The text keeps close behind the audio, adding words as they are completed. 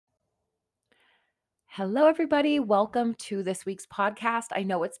Hello, everybody. Welcome to this week's podcast. I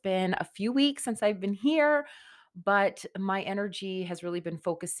know it's been a few weeks since I've been here, but my energy has really been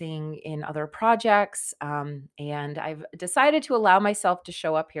focusing in other projects. And I've decided to allow myself to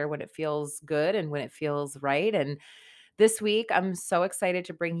show up here when it feels good and when it feels right. And this week, I'm so excited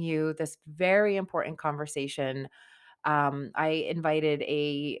to bring you this very important conversation. I invited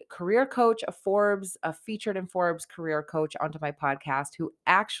a career coach, a featured in Forbes career coach onto my podcast who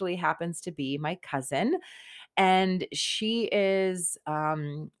actually happens to be my cousin. And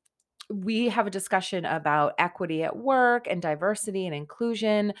we have a discussion about equity at work and diversity and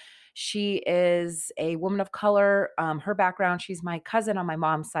inclusion. She is a woman of color. Her background, she's my cousin on my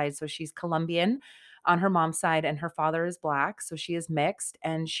mom's side. So she's Colombian on her mom's side, and her father is Black. So she is mixed.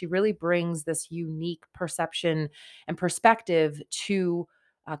 And she really brings this unique perception and perspective to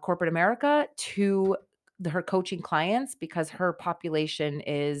corporate America, to her coaching clients, because her population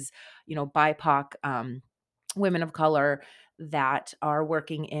is, BIPOC. Women of color that are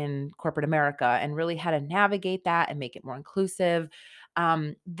working in corporate America, and really how to navigate that and make it more inclusive.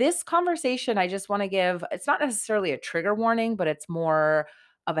 This conversation, I just want to give, it's not necessarily a trigger warning, but it's more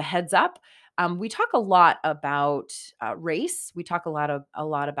of a heads up. We talk a lot about race. We talk a lot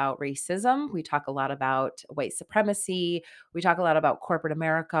about racism. We talk a lot about white supremacy. We talk a lot about corporate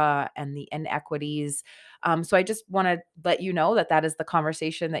America and the inequities. So I just want to let you know that that is the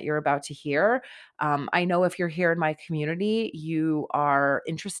conversation that you're about to hear. I know if you're here in my community, you are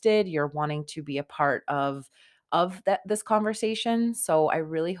interested, you're wanting to be a part of this conversation. So I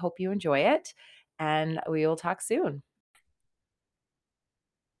really hope you enjoy it, and we will talk soon.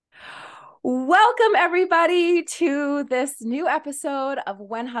 Welcome, everybody, to this new episode of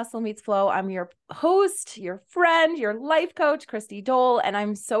When Hustle Meets Flow. I'm your host, your friend, your life coach, Christy Dole, and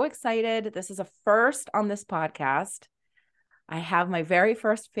I'm so excited. This is a first on this podcast. I have my very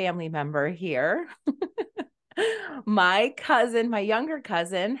first family member here. My cousin, my younger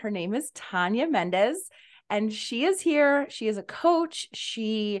cousin, her name is Tanya Mendez, and she is here. She is a coach.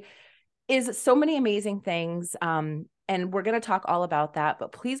 She is so many amazing things. And we're going to talk all about that.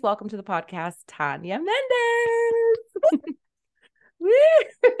 But please welcome to the podcast, Tanya Mendez. Woo!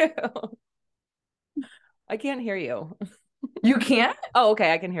 I can't hear you. You can't? Oh,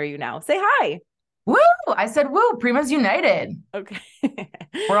 okay. I can hear you now. Say hi. Woo! I said woo, Prima's United. Okay.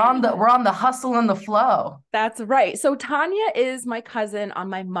 We're on the hustle and the flow. That's right. So Tanya is my cousin on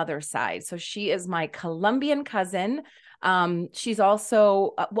my mother's side. So she is my Colombian cousin. She's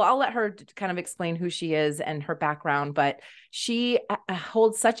also, well, I'll let her kind of explain who she is and her background, but she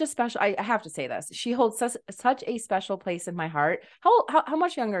holds such a special, I have to say this, she holds such a special place in my heart. How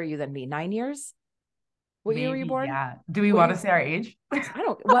much younger are you than me? 9 years? What year were you Maybe, born? yeah. Do we What want to year? say our age?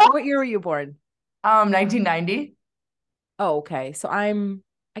 What year were you born? 1990. Oh, okay. So I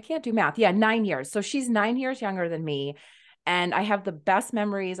can't do math. Yeah, 9 years. So she's 9 years younger than me. And I have the best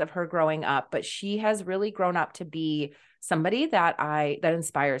memories of her growing up, but she has really grown up to be somebody that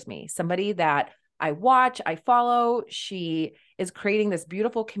inspires me, somebody that I watch, I follow. She is creating this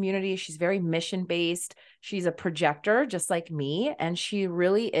beautiful community. She's very mission based. She's a projector just like me. And she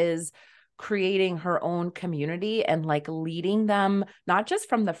really is creating her own community and like leading them, not just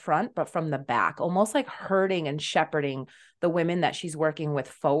from the front, but from the back, almost like herding and shepherding the women that she's working with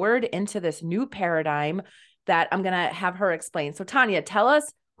forward into this new paradigm that I'm going to have her explain. So, Tanya, tell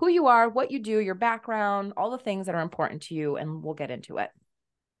us who you are, what you do, your background, all the things that are important to you, and we'll get into it.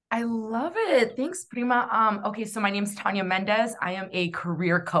 I love it. Thanks, Prima. Okay, so my name's Tanya Mendez. I am a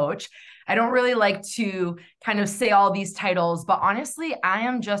career coach. I don't really like to kind of say all these titles, but honestly, I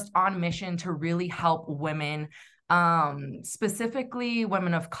am just on mission to really help women, specifically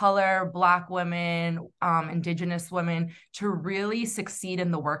women of color, Black women, Indigenous women, to really succeed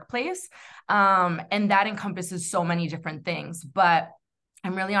in the workplace. And that encompasses so many different things, but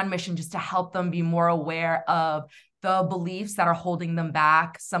I'm really on mission just to help them be more aware of the beliefs that are holding them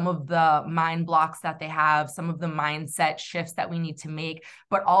back, some of the mind blocks that they have, some of the mindset shifts that we need to make,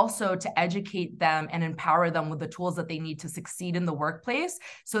 but also to educate them and empower them with the tools that they need to succeed in the workplace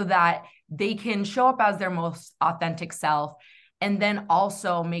so that they can show up as their most authentic self, and then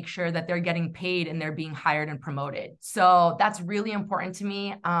also make sure that they're getting paid and they're being hired and promoted. So that's really important to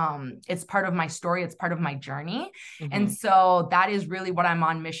me. It's part of my story. It's part of my journey. Mm-hmm. And so that is really what I'm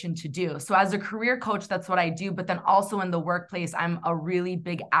on mission to do. So as a career coach, that's what I do. But then also in the workplace, I'm a really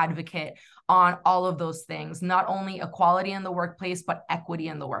big advocate on all of those things, not only equality in the workplace, but equity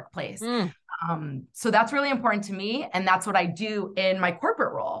in the workplace. So that's really important to me. And that's what I do in my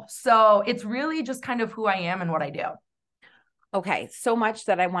corporate role. So it's really just kind of who I am and what I do. Okay, so much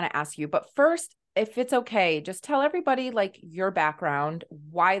that I want to ask you. But first, if it's okay, just tell everybody like your background,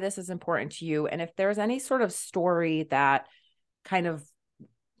 why this is important to you, and if there's any sort of story that kind of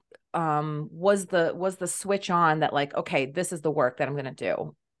was the switch on that like, okay, this is the work that I'm going to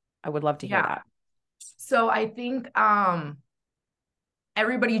do. I would love to hear Yeah. that. So I think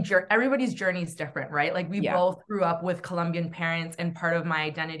everybody's journey is different, right? Like we Yeah. both grew up with Colombian parents, and part of my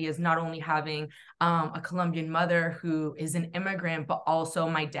identity is not only having a Colombian mother who is an immigrant, but also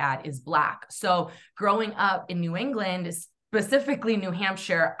my dad is Black. So growing up in New England, specifically New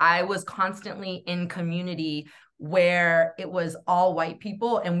Hampshire, I was constantly in community where it was all white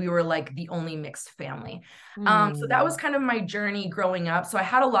people and we were like the only mixed family. So that was Hmm. kind of my journey growing up. So I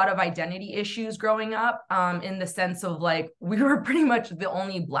had a lot of identity issues growing up, in the sense of like we were pretty much the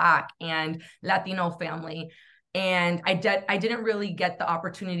only Black and Latino family. And I didn't really get the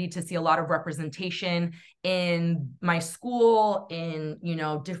opportunity to see a lot of representation in my school, in, you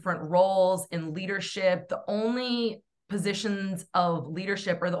know, different roles in leadership. The only positions of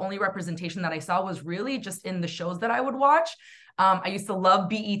leadership or the only representation that I saw was really just in the shows that I would watch. I used to love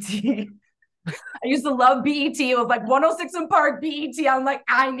BET. I used to love BET. It was like 106 in Park, BET. I'm like,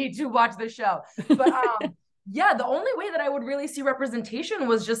 I need to watch the show. But yeah, the only way that I would really see representation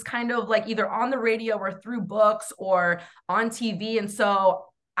was just kind of like either on the radio or through books or on TV. And so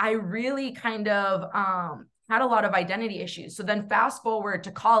I really kind of had a lot of identity issues. So then fast forward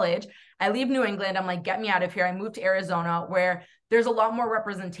to college, I leave New England. I'm like, get me out of here. I moved to Arizona where there's a lot more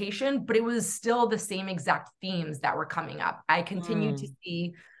representation, but it was still the same exact themes that were coming up. I continued to Mm.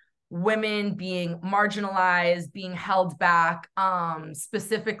 see women being marginalized, being held back,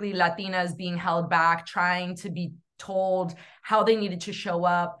 specifically Latinas being held back, trying to be told how they needed to show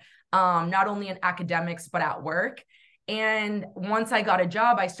up, not only in academics, but at work. And once I got a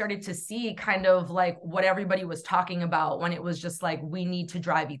job, I started to see kind of like what everybody was talking about when it was just like, we need to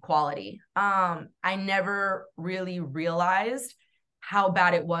drive equality. I never really realized how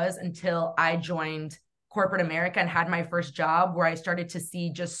bad it was until I joined corporate America and had my first job, where I started to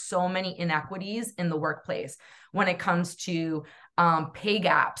see just so many inequities in the workplace when it comes to pay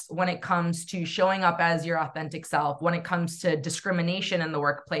gaps, when it comes to showing up as your authentic self, when it comes to discrimination in the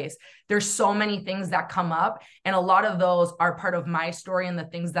workplace. There's so many things that come up. And a lot of those are part of my story and the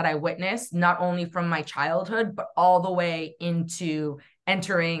things that I witnessed, not only from my childhood, but all the way into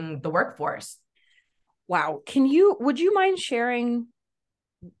entering the workforce. Wow. Would you mind sharing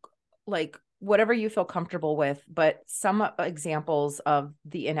like whatever you feel comfortable with, but some examples of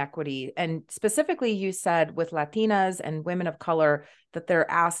the inequity? And specifically, you said with Latinas and women of color that they're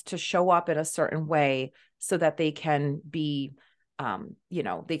asked to show up in a certain way so that they can be, you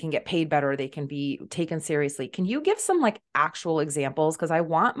know, they can get paid better, they can be taken seriously. Can you give some like actual examples? Because I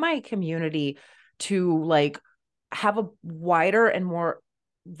want my community to like have a wider and more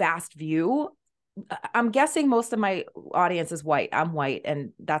vast view. I'm guessing most of my audience is white. I'm white,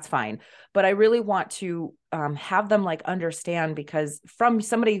 and that's fine. But I really want to have them like understand, because from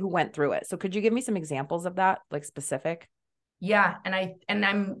somebody who went through it. So could you give me some examples of that, like specific? Yeah, and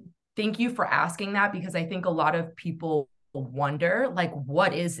I'm thank you for asking that, because I think a lot of people wonder like,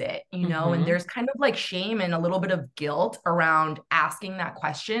 what is it, you know? And Mm-hmm. there's kind of like shame and a little bit of guilt around asking that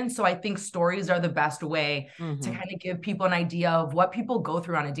question. So I think stories are the best way to Mm-hmm. kind of give people an idea of what people go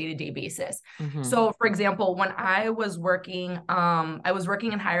through on a day-to-day basis. Mm-hmm. So for example, when I was working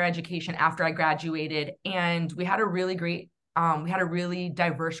in higher education after I graduated, and we had a really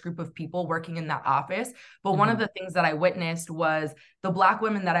diverse group of people working in that office. But one of Mm-hmm. the things that I witnessed was the Black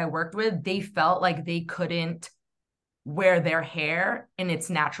women that I worked with, they felt like they couldn't wear their hair in its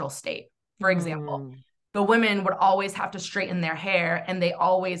natural state. For example, Mm-hmm. the women would always have to straighten their hair, and they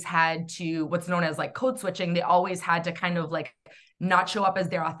always had to, what's known as like code switching, they always had to kind of like not show up as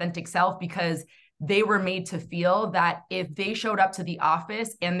their authentic self, because they were made to feel that if they showed up to the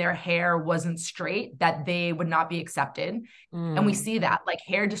office and their hair wasn't straight, that they would not be accepted. And we see that like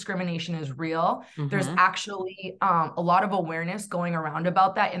hair discrimination is real. There's Mm-hmm. actually a lot of awareness going around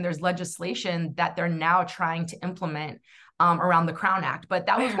about that, and there's legislation that they're now trying to implement around the Crown Act. But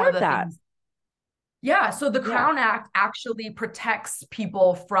that I was one of heard the that. things. Yeah, so the Yeah. Crown Act actually protects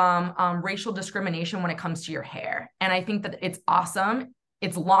people from racial discrimination when it comes to your hair. And I think that it's awesome.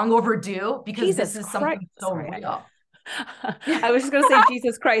 It's long overdue, because this Jesus is Christ. something so Sorry. real. I was just going to say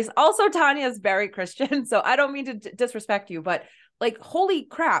Jesus Christ. Also, Tanya is very Christian. So I don't mean to disrespect you, but like, holy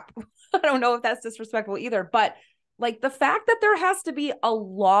crap. I don't know if that's disrespectful either. But like the fact that there has to be a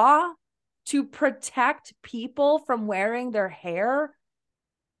law to protect people from wearing their hair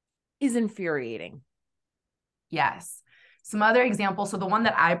is infuriating. Yes. Some other examples. So the one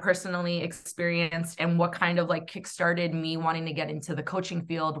that I personally experienced and what kind of like kickstarted me wanting to get into the coaching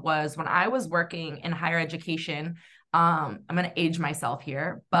field was when I was working in higher education. I'm going to age myself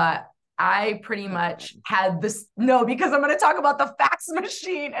here, but I pretty much had this, no, because I'm going to talk about the fax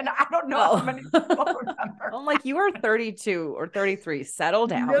machine and I don't know how many people remember. I'm like, you are 32 or 33, settle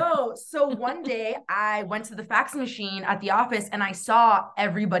down. No. So one day I went to the fax machine at the office and I saw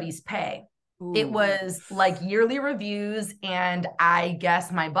everybody's pay. Ooh. It was like yearly reviews. And I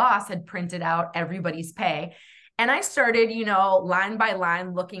guess my boss had printed out everybody's pay. And I started, you know, line by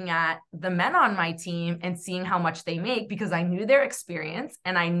line looking at the men on my team and seeing how much they make because I knew their experience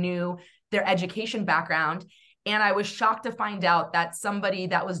and I knew their education background. And I was shocked to find out that somebody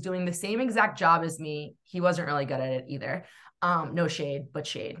that was doing the same exact job as me, he wasn't really good at it either. No shade, but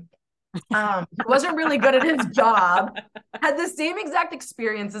shade. He wasn't really good at his job, had the same exact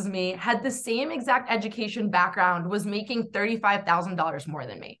experience as me, had the same exact education background, was making $35,000 more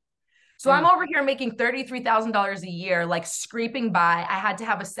than me. So I'm over here making $33,000 a year, like scraping by. I had to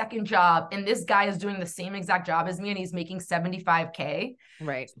have a second job. And this guy is doing the same exact job as me and he's making 75K.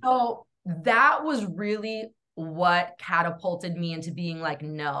 Right. So that was really what catapulted me into being like,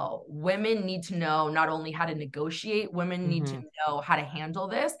 no, women need to know not only how to negotiate, women need to know how to handle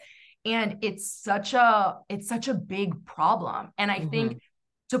this. And it's such a big problem. And I think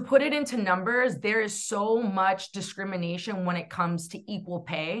to put it into numbers, there is so much discrimination when it comes to equal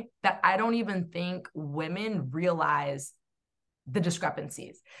pay that I don't even think women realize the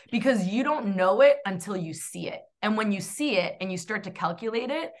discrepancies because you don't know it until you see it. And when you see it and you start to calculate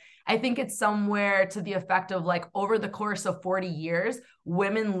it, I think it's somewhere to the effect of like over the course of 40 years,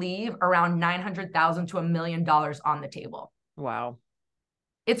 women leave around $900,000 to $1 million on the table. Wow.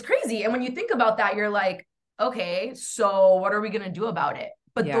 It's crazy. And when you think about that, you're like, okay, so what are we going to do about it?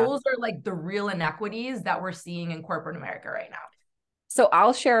 But those are like the real inequities that we're seeing in corporate America right now. So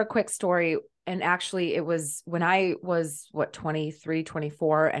I'll share a quick story. And actually it was when I was 23,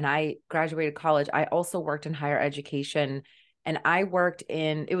 24, and I graduated college, I also worked in higher education and I worked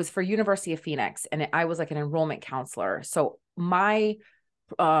it was for University of Phoenix and I was like an enrollment counselor. So my,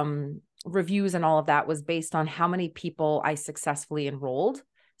 reviews and all of that was based on how many people I successfully enrolled.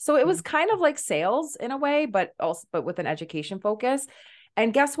 So it was kind of like sales in a way, but with an education focus.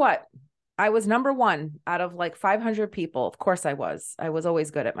 And guess what? I was number one out of like 500 people. Of course I was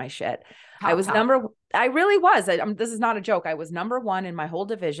always good at my shit. I really was. This is not a joke. I was number one in my whole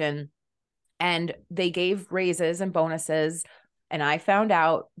division and they gave raises and bonuses. And I found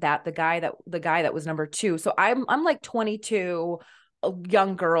out that the guy that was number two. So I'm like 22, a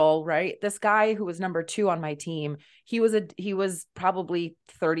young girl, right? This guy who was number two on my team, he was probably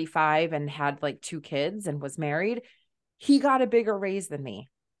 35 and had like 2 kids and was married. He got a bigger raise than me.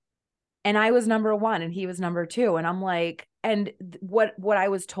 And I was number one and he was number two. And I'm like, and what I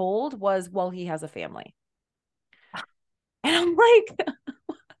was told was, well, he has a family. And I'm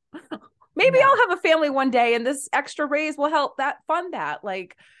like, maybe I'll have a family one day and this extra raise will help fund that.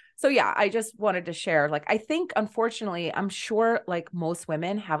 Like, so yeah, I just wanted to share, like, I think unfortunately, I'm sure like most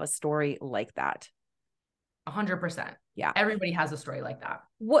women have a story like that. 100%. Yeah. Everybody has a story like that.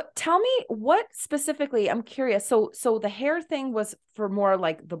 Tell me what specifically, I'm curious. So the hair thing was for more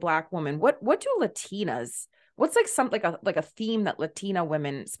like the Black woman. What do Latinas, what's like something like a theme that Latina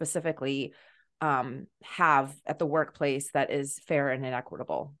women specifically have at the workplace that is fair and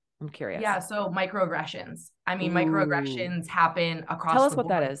inequitable? I'm curious. Yeah. So microaggressions. I mean, microaggressions happen across Tell us the what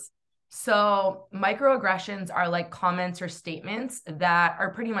board. that is. So microaggressions are like comments or statements that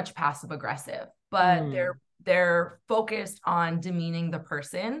are pretty much passive aggressive, but they're focused on demeaning the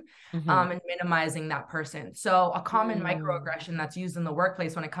person and minimizing that person. So a common microaggression that's used in the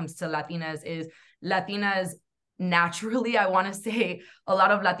workplace when it comes to Latinas is Latinas naturally, I want to say a lot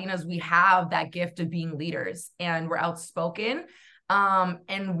of Latinas, we have that gift of being leaders and we're outspoken.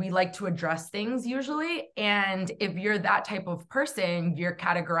 And we like to address things usually. And if you're that type of person, you're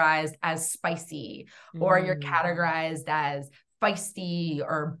categorized as spicy or you're categorized as feisty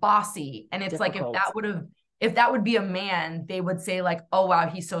or bossy. And it's Difficult. like, if that would be a man, they would say like, oh, wow,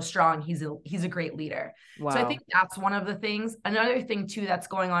 he's so strong. He's a great leader. Wow. So I think that's one of the things. Another thing too, that's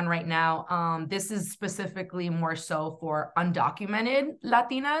going on right now. This is specifically more so for undocumented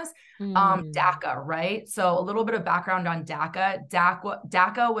Latinas, DACA, right? So a little bit of background on DACA.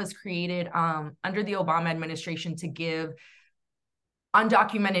 DACA was created under the Obama administration to give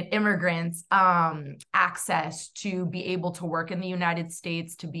undocumented immigrants access to be able to work in the United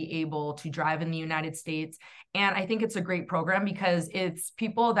States, to be able to drive in the United States. And I think it's a great program because it's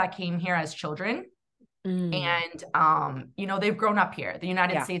people that came here as children Mm. And they've grown up here. The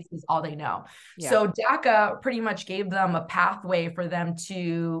United Yeah. States is all they know. Yeah. So DACA pretty much gave them a pathway for them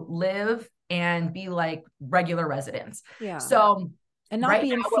to live and be like regular residents. Yeah. So And not right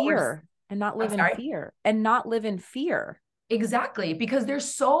be in now, what we're fear and not I'm live in sorry. fear and not live in fear. Exactly, because there's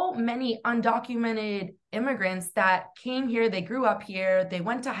so many undocumented immigrants that came here, they grew up here, they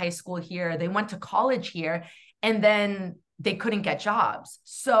went to high school here, they went to college here, and then they couldn't get jobs.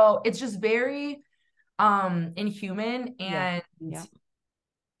 So it's just very inhuman Yeah. and Yeah.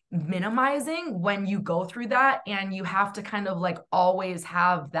 minimizing when you go through that, and you have to kind of like always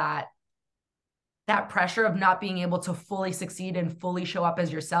have that pressure of not being able to fully succeed and fully show up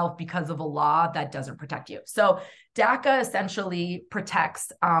as yourself because of a law that doesn't protect you. So DACA essentially protects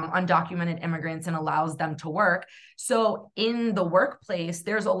undocumented immigrants and allows them to work. So in the workplace,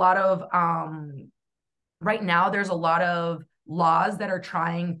 there's a lot of right now, there's a lot of laws that are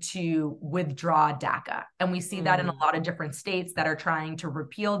trying to withdraw DACA. And we see that in a Mm. lot of different states that are trying to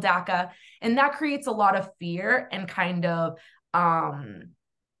repeal DACA. And that creates a lot of fear and kind of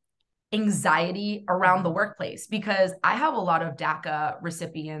anxiety around the Mhm. workplace, because I have a lot of DACA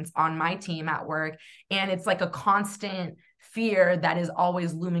recipients on my team at work, and it's like a constant fear that is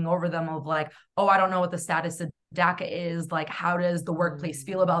always looming over them of like, oh, I don't know what the status of DACA is. Like, how does the workplace Mm.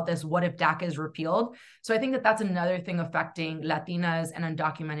 feel about this? What if DACA is repealed? So I think that that's another thing affecting Latinas and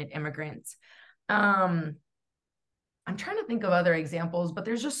undocumented immigrants. I'm trying to think of other examples, but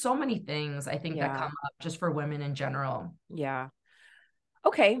there's just so many things I think that Yeah. come up just for women in general. Yeah.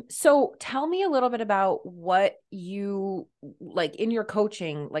 Okay. So tell me a little bit about what you like in your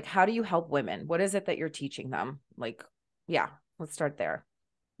coaching. Like, how do you help women? What is it that you're teaching them? Like, yeah, let's start there.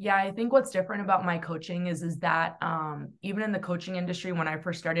 Yeah, I think what's different about my coaching is that even in the coaching industry, when I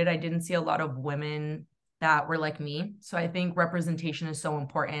first started, I didn't see a lot of women that were like me. So I think representation is so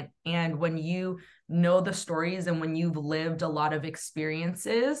important. And when you know the stories and when you've lived a lot of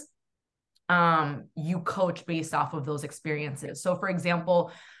experiences, you coach based off of those experiences. So for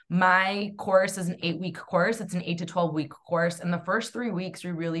example, my course is an 8-week course. It's an 8 to 12 week course. And the first 3 weeks,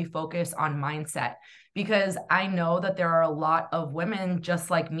 we really focus on mindset, because I know that there are a lot of women just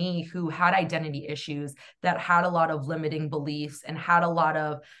like me who had identity issues, that had a lot of limiting beliefs and had a lot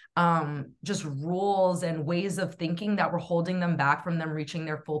of just rules and ways of thinking that were holding them back from them reaching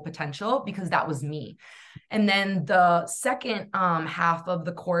their full potential, because that was me. And then the second half of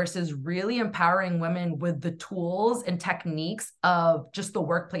the course is really empowering women with the tools and techniques of just the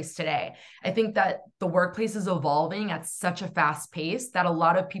workplace today. I think that the workplace is evolving at such a fast pace that a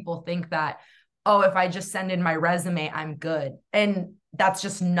lot of people think that, oh, if I just send in my resume, I'm good. And that's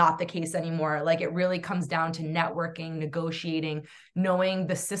just not the case anymore. Like, it really comes down to networking, negotiating, knowing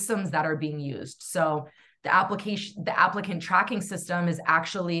the systems that are being used. So the applicant tracking system is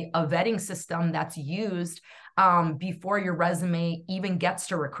actually a vetting system that's used before your resume even gets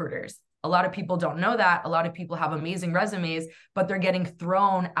to recruiters. A lot of people don't know that. A lot of people have amazing resumes, but they're getting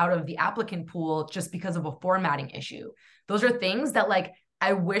thrown out of the applicant pool just because of a formatting issue. Those are things that, like,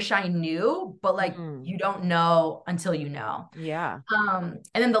 I wish I knew, but like, Mm. you don't know until you know. Yeah. And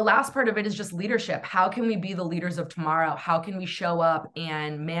then the last part of it is just leadership. How can we be the leaders of tomorrow? How can we show up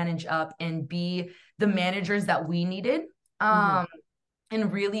and manage up and be the managers that we needed? Hmm.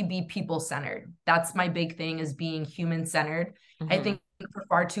 And really be people centered. That's my big thing, is being human centered. I Hmm. think for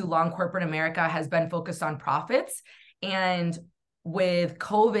far too long, corporate America has been focused on profits. And with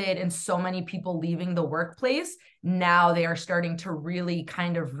COVID and so many people leaving the workplace, now they are starting to really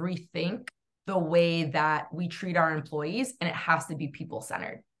kind of rethink the way that we treat our employees, and it has to be people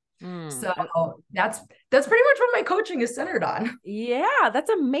centered. Mm. So that's pretty much what my coaching is centered on. Yeah, that's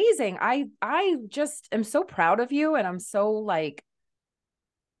amazing. I just am so proud of you, and I'm so like,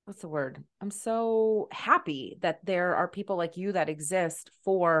 what's the word? I'm so happy that there are people like you that exist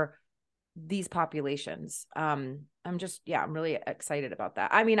for these populations. I'm just, yeah, I'm really excited about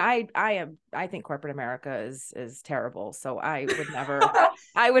that. I mean, I think corporate America is terrible. So I would never.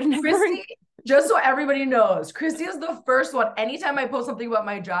 Christy, just so everybody knows, Christy is the first one. Anytime I post something about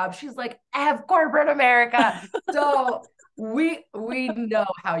my job, she's like, F corporate America. So we know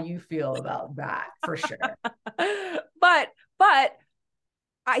how you feel about that for sure. but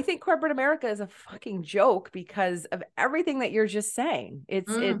I think corporate America is a fucking joke because of everything that you're just saying.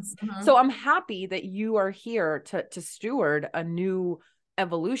 It's so Mm-hmm. I'm happy that you are here to steward a new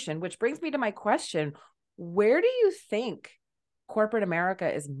evolution, which brings me to my question. Where do you think corporate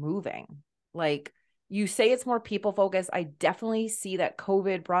America is moving? Like, you say it's more people focused. I definitely see that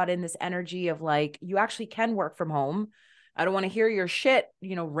COVID brought in this energy of like, you actually can work from home. I don't want to hear your shit,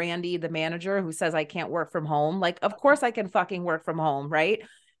 Randy, the manager who says I can't work from home. Like, of course I can fucking work from home, right?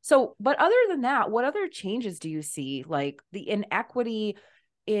 So, but other than that, what other changes do you see? Like the inequity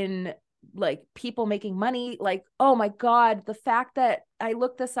in like people making money? Like, oh my God, the fact that I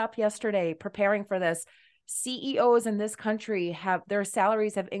looked this up yesterday preparing for this, CEOs in this country have their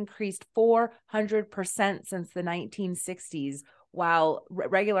salaries have increased 400% since the 1960s, while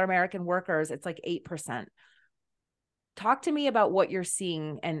regular American workers, it's like 8%. Talk to me about what you're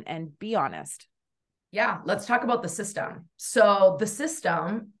seeing and be honest. Yeah, let's talk about the system. So, the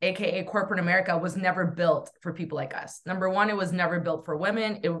system, AKA corporate America, was never built for people like us. Number one, it was never built for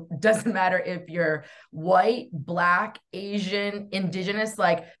women. It doesn't matter if you're white, Black, Asian, Indigenous,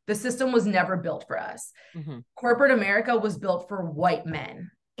 like the system was never built for us. Mm-hmm. Corporate America was built for white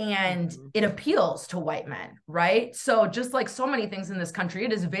men, and Mm-hmm. it appeals to white men, right? So, just like so many things in this country,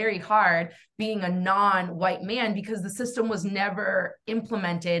 it is very hard being a non-white man because the system was never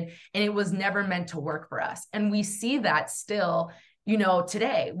implemented and it was never meant to work for us. And we see that still,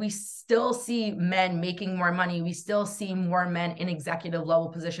 today. We still see men making more money. We still see more men in executive level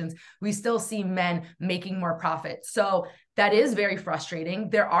positions. We still see men making more profit. So that is very frustrating.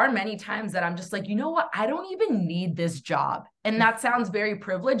 There are many times that I'm just like, you know what? I don't even need this job. And that sounds very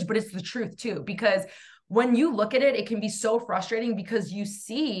privileged, but it's the truth too, because when you look at it, it can be so frustrating because you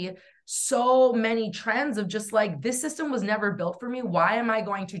see so many trends of just like, this system was never built for me. Why am I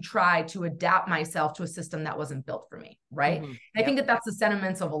going to try to adapt myself to a system that wasn't built for me? Right. Mm-hmm. I think Yep. that that's the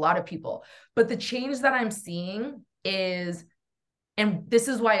sentiments of a lot of people. But the change that I'm seeing is, and this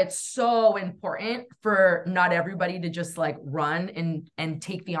is why it's so important for not everybody to just like run and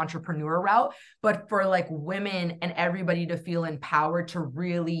take the entrepreneur route, but for like women and everybody to feel empowered to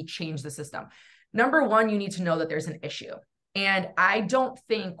really change the system. Number one, you need to know that there's an issue. And I don't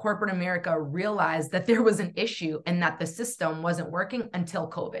think corporate America realized that there was an issue and that the system wasn't working until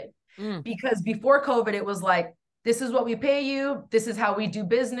COVID. Mm. Because before COVID, it was like, this is what we pay you, this is how we do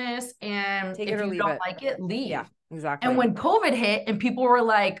business. And Take it if or you leave don't it. like it, Yeah, leave. And exactly. when COVID hit and people were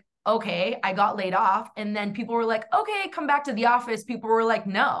like, okay, I got laid off. And then people were like, okay, come back to the office. People were like,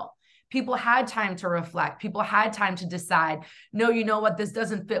 no. People had time to reflect. People had time to decide, no, you know what? This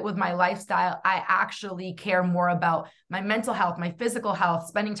doesn't fit with my lifestyle. I actually care more about my mental health, my physical health,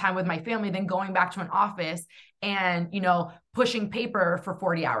 spending time with my family than going back to an office and, pushing paper for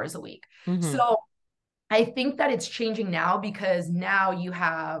 40 hours a week. Mm-hmm. So I think that it's changing now because now you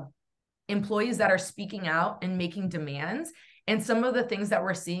have employees that are speaking out and making demands. And some of the things that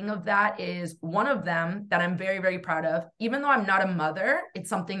we're seeing of that is one of them that I'm very, very proud of. Even though I'm not a mother, it's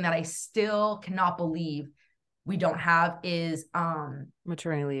something that I still cannot believe we don't have is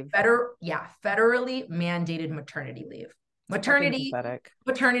Maternity leave. federally mandated maternity leave. It's fucking Maternity, pathetic.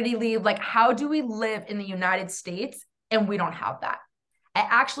 paternity leave. Like, how do we live in the United States and we don't have that? I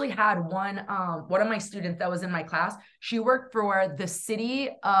actually had one of my students that was in my class. She worked for the city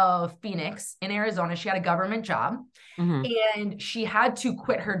of Phoenix in Arizona. She had a government job Mm-hmm. and she had to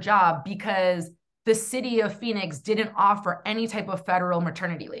quit her job because the city of Phoenix didn't offer any type of federal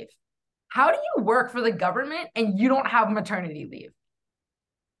maternity leave. How do you work for the government and you don't have maternity leave?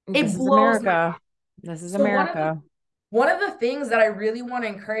 This It is blows my America. mind. This is So America. one of the things that I really want to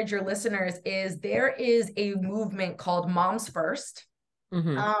encourage your listeners is there is a movement called Moms First.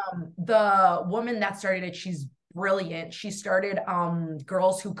 Mm-hmm. The woman that started it, she's brilliant. She started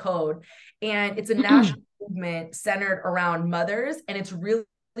Girls Who Code, and it's a national movement centered around mothers, and it's really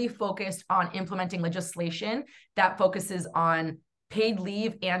focused on implementing legislation that focuses on paid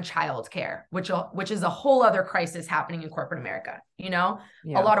leave and childcare, which is a whole other crisis happening in corporate America. A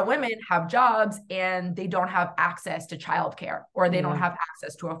Yeah. lot of women have jobs and they don't have access to childcare, or they don't Yeah. have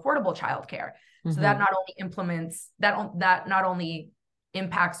access to affordable childcare. So Mm-hmm. that not only implements that not only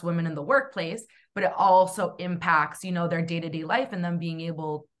impacts women in the workplace, but it also impacts, their day-to-day life and them being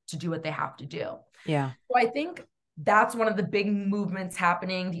able to do what they have to do. Yeah. So I think that's one of the big movements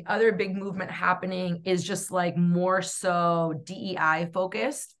happening. The other big movement happening is just like more so DEI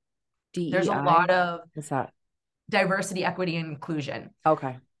focused. There's a DEI. lot of What's that? diversity, equity, and inclusion.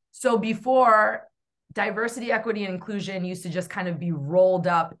 Okay. So before, diversity, equity, and inclusion used to just kind of be rolled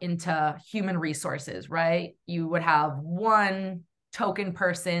up into human resources, right? You would have one token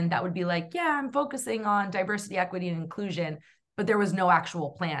person that would be like, yeah, I'm focusing on diversity, equity, and inclusion, but there was no actual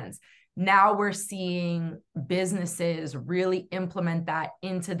plans. Now we're seeing businesses really implement that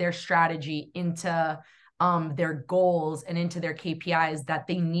into their strategy, into their goals, and into their KPIs, that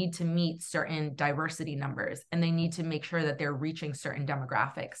they need to meet certain diversity numbers and they need to make sure that they're reaching certain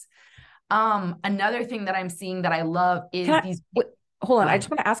demographics. Another thing that I'm seeing that I love is Wait, hold on. I just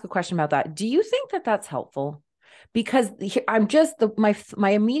want to ask a question about that. Do you think that that's helpful? Because I'm just my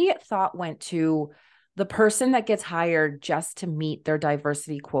immediate thought went to the person that gets hired just to meet their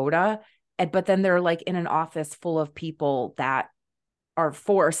diversity quota, but then they're like in an office full of people that are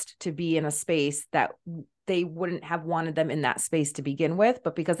forced to be in a space that they wouldn't have wanted them in that space to begin with,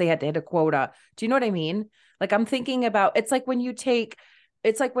 but because they had to hit a quota. Do you know what I mean? Like I'm thinking about, it's like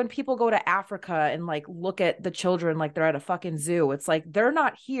when people go to Africa and like look at the children like they're at a fucking zoo. It's like they're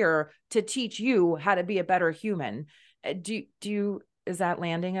not here to teach you how to be a better human. Is that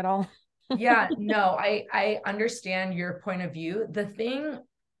landing at all? Yeah, no, I understand your point of view. The thing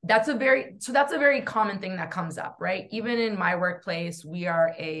that's a very common thing that comes up, right? Even in my workplace, we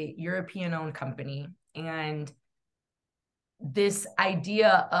are a European owned company, and this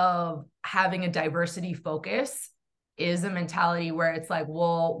idea of having a diversity focus is a mentality where it's like,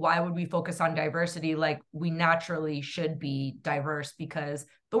 well, why would we focus on diversity? Like we naturally should be diverse because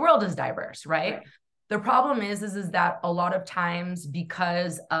the world is diverse, right? The problem is that a lot of times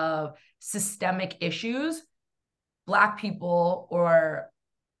because of systemic issues, Black people or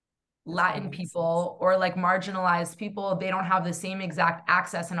Latin people or like marginalized people, they don't have the same exact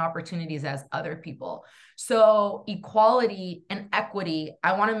access and opportunities as other people. So equality and equity,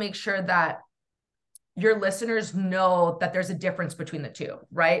 I want to make sure that your listeners know that there's a difference between the two,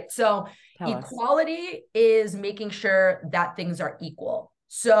 right? So equality is making sure that things are equal.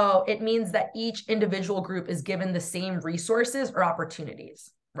 So it means that each individual group is given the same resources or opportunities,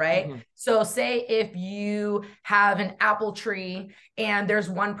 right? Mm-hmm. So say if you have an apple tree and there's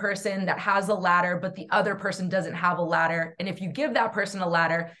one person that has a ladder, but the other person doesn't have a ladder. And if you give that person a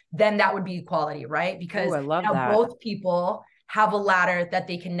ladder, then that would be equality, right? Because now both people have a ladder that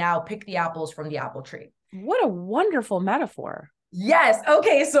they can now pick the apples from the apple tree. What a wonderful metaphor. Yes.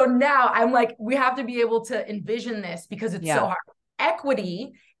 Okay. So now I'm like, we have to be able to envision this because it's so hard.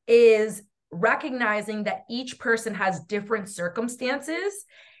 Equity is recognizing that each person has different circumstances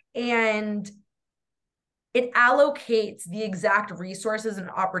and it allocates the exact resources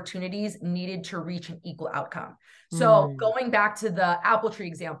and opportunities needed to reach an equal outcome. So going back to the apple tree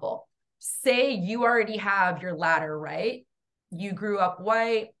example, say you already have your ladder, right? You grew up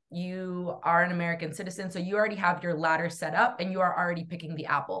white, you are an American citizen, so you already have your ladder set up and you are already picking the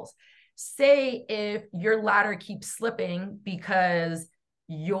apples. Say if your ladder keeps slipping because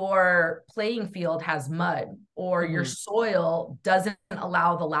your playing field has mud or your soil doesn't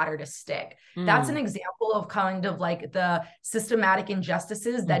allow the ladder to stick. That's an example of kind of like the systematic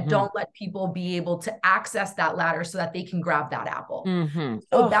injustices that don't let people be able to access that ladder so that they can grab that apple.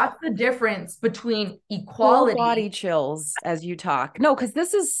 So that's the difference between equality. Full body chills as you talk. No, because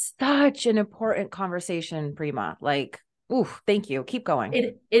this is such an important conversation, Prima. Like, ooh, thank you. Keep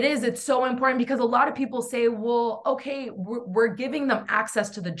going. It's so important because a lot of people say, well, okay, we're giving them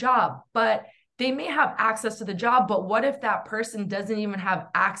access to the job, but they may have access to the job, but what if that person doesn't even have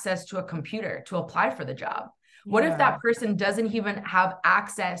access to a computer to apply for the job? What if that person doesn't even have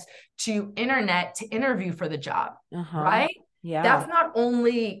access to internet to interview for the job, right? Yeah. That's not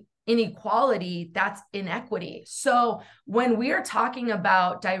only inequality, that's inequity. So when we are talking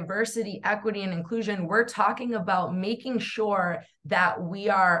about diversity, equity, and inclusion, we're talking about making sure that we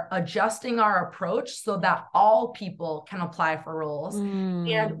are adjusting our approach so that all people can apply for roles.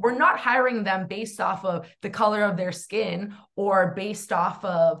 And we're not hiring them based off of the color of their skin or based off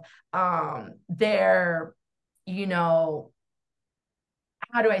of their,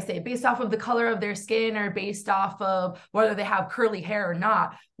 how do I say, based off of the color of their skin or based off of whether they have curly hair or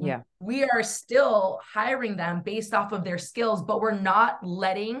not. Yeah. We are still hiring them based off of their skills, but we're not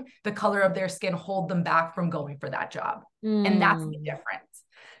letting the color of their skin hold them back from going for that job. And that's the difference.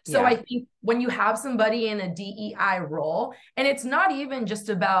 So I think when you have somebody in a DEI role, and it's not even just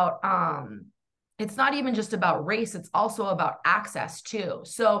about race, it's also about access too.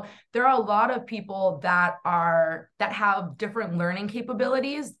 So there are a lot of people that have different learning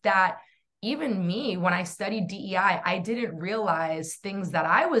capabilities that even me, when I studied DEI, I didn't realize things that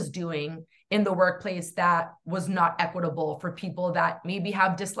I was doing in the workplace that was not equitable for people that maybe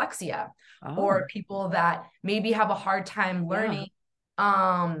have dyslexia or people that maybe have a hard time learning.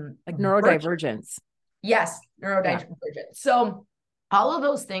 Like neurodivergence. Yes, neurodivergence. Yeah. So all of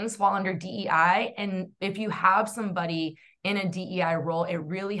those things fall under DEI. And if you have somebody in a DEI role, it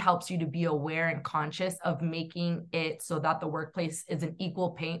really helps you to be aware and conscious of making it so that the workplace is an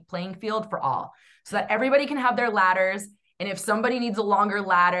equal playing field for all, so that everybody can have their ladders. And if somebody needs a longer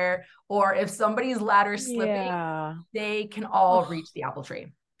ladder or if somebody's ladder is slipping, they can all reach the apple tree.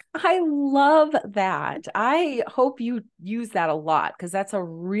 I love that. I hope you use that a lot because that's a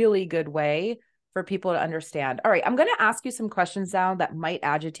really good way for people to understand. All right, I'm going to ask you some questions now that might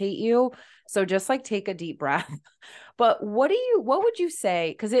agitate you. So just like take a deep breath. But what would you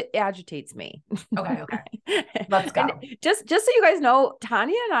say? Because it agitates me. Okay. Let's And go. just so you guys know,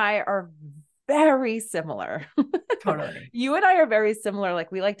 Tanya and I are very similar. Totally. You and I are very similar.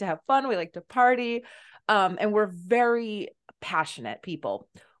 Like we like to have fun, we like to party, and we're very passionate people.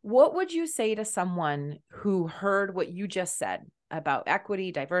 What would you say to someone who heard what you just said about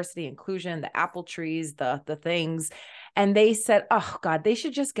equity, diversity, inclusion, the apple trees, the things, and they said, "Oh God, they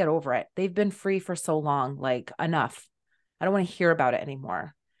should just get over it. They've been free for so long. Like enough. I don't want to hear about it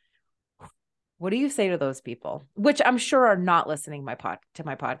anymore." What do you say to those people? Which I'm sure are not listening to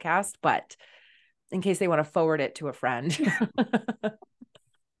my podcast, but in case they want to forward it to a friend.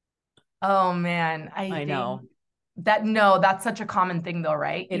 Oh man, I I think know. that no, that's such a common thing though,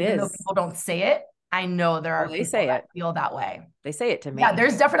 right? It Even though is. people don't say it, I know there Oh, are they people say that it. feel that way. They say it to Yeah, me.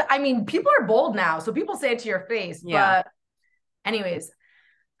 there's definitely, I mean, people are bold now, so people say it to your face. Yeah. But anyways,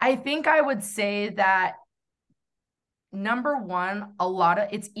 I think I would say that number one,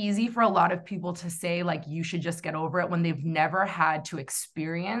 it's easy for a lot of people to say like you should just get over it when they've never had to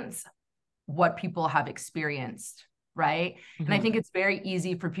experience what people have experienced, right? And I Mm-hmm. think it's very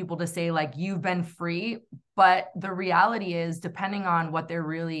easy for people to say like you've been free, but the reality is depending on what they're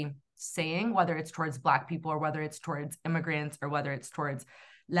really saying, whether it's towards Black people or whether it's towards immigrants or whether it's towards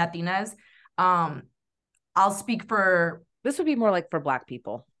Latinas, um I'll speak for, This would be more like for Black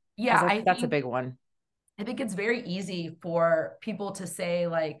people because yeah, I that's a think big one. I think it's very easy for people to say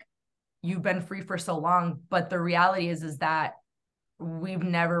like you've been free for so long, but the reality is that we've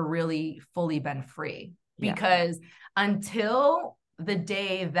never really fully been free, Yeah. because until the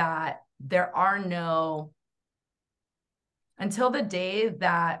day that there are no until the day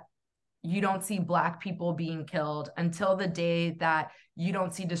that you don't see Black people being killed, until the day that you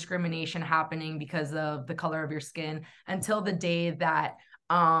don't see discrimination happening because of the color of your skin, until the day that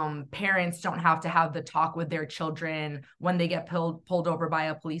parents don't have to have the talk with their children when they get pulled over by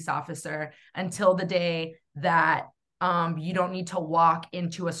a police officer, until the day that you don't need to walk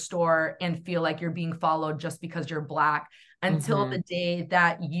into a store and feel like you're being followed just because you're Black, until Mm-hmm. the day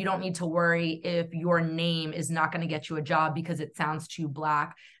that you don't need to worry if your name is not going to get you a job because it sounds too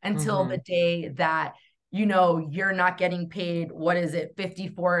Black, until Mm-hmm. the day that you're not getting paid, what is it,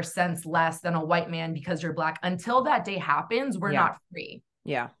 54 cents less than a white man because you're Black. Until that day happens, we're Yeah. not free.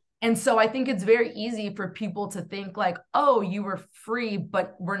 Yeah. And so I think it's very easy for people to think like, oh, you were free,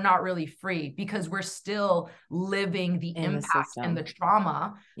 but we're not really free because we're still living the In the impact and system. the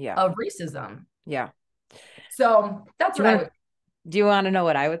trauma Yeah. of racism. Yeah. So that's Do what you I want would to do you want to know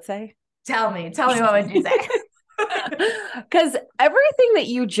what I would say? tell me what would you say? Because everything that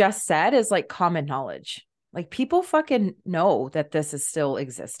you just said is like common knowledge. Like people fucking know that this is still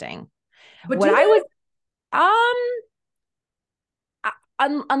existing. But What do I would, they?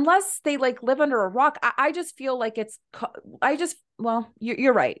 unless they like live under a rock, I just feel like well,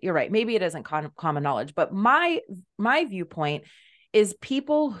 you're right. You're right. Maybe it isn't common knowledge, but my viewpoint is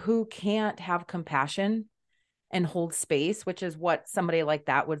people who can't have compassion and hold space, which is what somebody like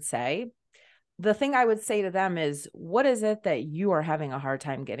that would say. The thing I would say to them is, what is it that you are having a hard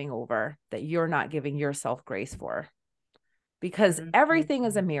time getting over that you're not giving yourself grace for? Because everything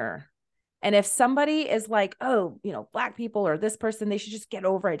is a mirror. And if somebody is like, oh, Black people or this person, they should just get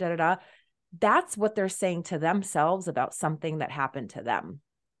over it, da da da. That's what they're saying to themselves about something that happened to them.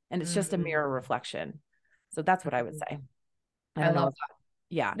 And it's just a mirror reflection. So that's what I would say. I I don't know. love that.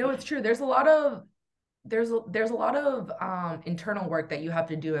 Yeah. No, it's true. There's a lot of internal work that you have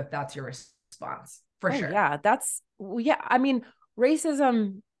to do if that's your response, for Oh, sure. yeah. Yeah. I mean,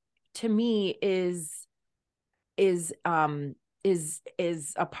 racism to me is is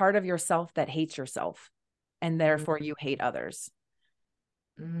a part of yourself that hates yourself, and therefore you hate others.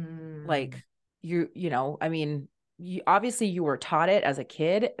 Mm. Like I mean, obviously you were taught it as a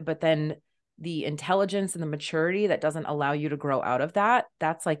kid, but then the intelligence and the maturity that doesn't allow you to grow out of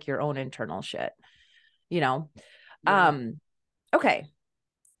that's like your own internal shit, you know? Yeah. Um, okay.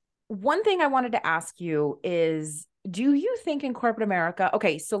 One thing I wanted to ask you is, do you think in corporate America,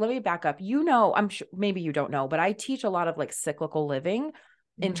 okay, so let me back up. I'm sure maybe you don't know, but I teach a lot of like cyclical living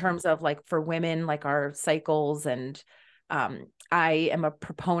in Mhm. terms of like for women, like our cycles. And I am a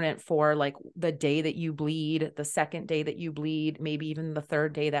proponent for like the day that you bleed, the second day that you bleed, maybe even the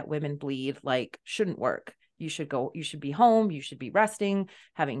third day that women bleed, like shouldn't work. You should be home, you should be resting,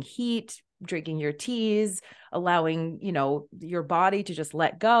 having heat, drinking your teas, allowing, your body to just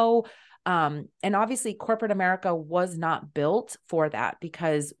let go. And obviously corporate America was not built for that,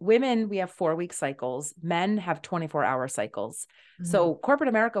 because women, we have 4-week cycles, men have 24-hour cycles. So corporate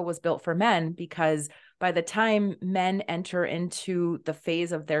America was built for men, because by the time men enter into the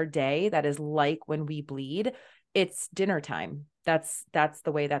phase of their day that is like when we bleed, it's dinner time. That's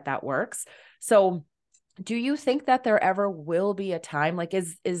the way that works. So do you think that there ever will be a time, like,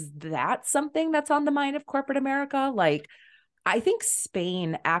 is that something that's on the mind of corporate America? Like, I think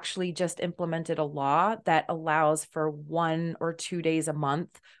Spain actually just implemented a law that allows for 1 or 2 days a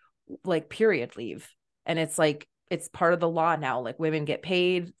month, like, period leave. And it's like, it's part of the law now. Like, women get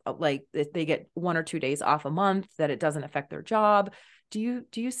paid, like, they get 1 or 2 days off a month, that it doesn't affect their job. Do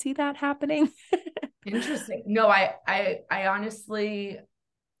you see that happening? Interesting. No, I honestly,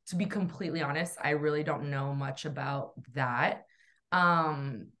 to be completely honest, I really don't know much about that.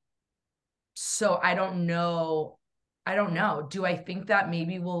 So I don't know. Do I think that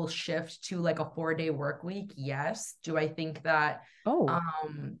maybe we'll shift to like a 4-day work week? Yes. Do I think that Oh,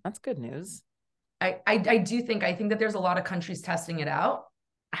 that's good news. I do think, I think that there's a lot of countries testing it out.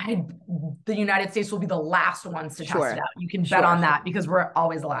 The United States will be the last ones to test it Sure. out. You can bet Sure. on that, because we're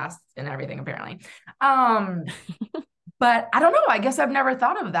always the last in everything, apparently. But I don't know. I guess I've never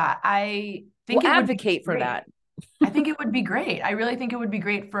thought of that. I We'll think it would be advocate for great. that. I think it would be great. I really think it would be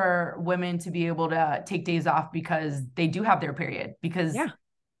great for women to be able to take days off because they do have their period, because Yeah.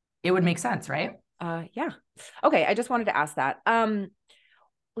 it would make sense, right? Yeah. Okay. I just wanted to ask that.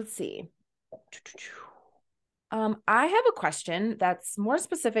 Let's see. I have a question that's more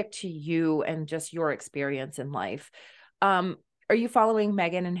specific to you and just your experience in life. Are you following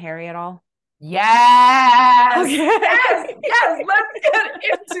Meghan and Harry at all? Yes. Okay. Yes. Let's get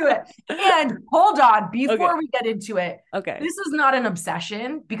into it. And hold on, before Okay. we get into it, Okay. this is not an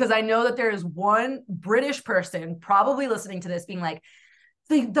obsession, because I know that there is one British person probably listening to this being like,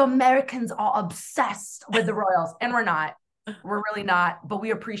 the Americans are obsessed with the royals, and we're not. We're really not, but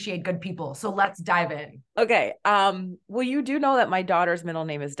we appreciate good people. So let's dive in. Okay. Well, you do know that my daughter's middle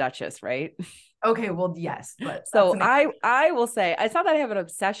name is Duchess, right? Okay, well, yes, but that's So I will say, it's not that I have an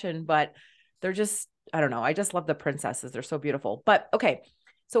obsession, but they're just, I don't know. I just love the princesses. They're so beautiful. But okay.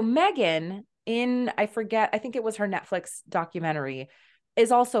 So Meghan, I forget, I think it was her Netflix documentary,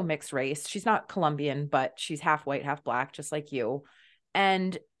 is also mixed race. She's not Colombian, but she's half white, half black, just like you.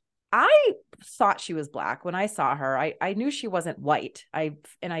 And I thought she was black when I saw her. I knew she wasn't white. She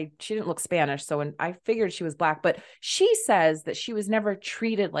didn't look Spanish, so when I figured she was black, but she says that she was never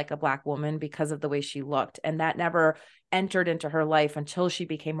treated like a black woman because of the way she looked, and that never entered into her life until she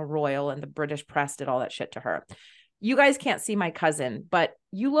became a royal and the British press did all that shit to her. You guys can't see my cousin, but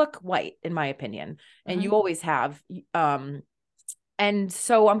you look white in my opinion, and you always have. And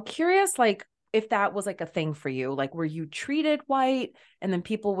so I'm curious, like, if that was like a thing for you, like, were you treated white and then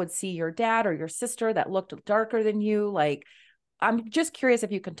people would see your dad or your sister that looked darker than you? Like, I'm just curious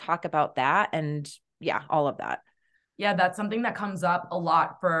if you can talk about that, and yeah, all of that. Yeah, that's something that comes up a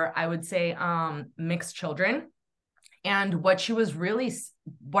lot for, I would say, mixed children. And what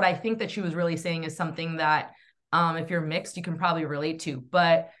I think that she was really saying is something that, if you're mixed, you can probably relate to.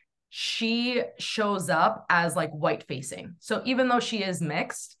 But she shows up as like white facing. So even though she is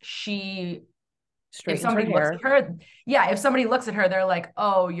mixed, if Straightens her somebody looks hair. at her, yeah, if somebody looks at her, they're like,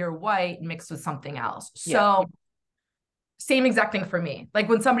 oh, you're white mixed with something else. Yeah. So same exact thing for me. Like,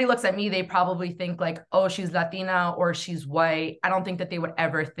 when somebody looks at me, they probably think like, oh, she's Latina or she's white. I don't think that they would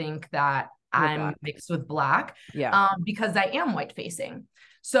ever think that I'm mixed with black, Yeah. because I am white facing.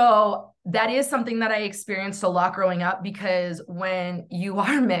 So that is something that I experienced a lot growing up, because when you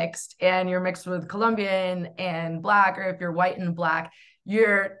are mixed and you're mixed with Colombian and black, or if you're white and black,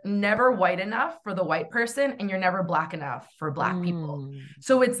 you're never white enough for the white person and you're never black enough for black people.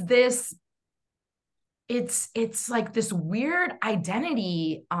 So it's like this weird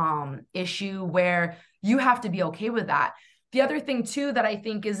identity issue where you have to be okay with that. The other thing too that I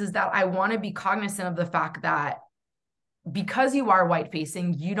think is that I want to be cognizant of the fact that because you are white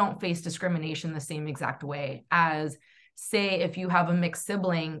facing, you don't face discrimination the same exact way as, say, if you have a mixed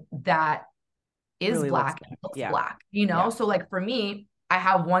sibling that is Really black looks and looks yeah. black, you know? Yeah. So like for me, I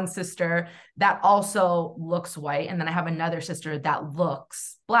have one sister that also looks white, and then I have another sister that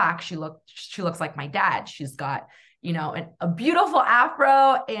looks black. She looks like my dad. She's got, a beautiful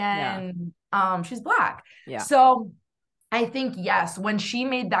afro, and she's black. Yeah. So I think, yes, when she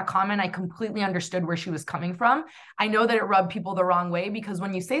made that comment, I completely understood where she was coming from. I know that it rubbed people the wrong way, because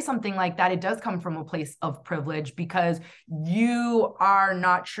when you say something like that, it does come from a place of privilege, because you are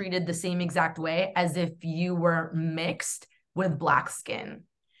not treated the same exact way as if you were mixed with black skin.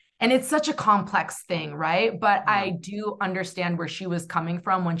 And it's such a complex thing, right? But Yeah. I do understand where she was coming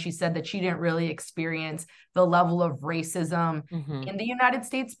from when she said that she didn't really experience the level of racism Hmm. in the United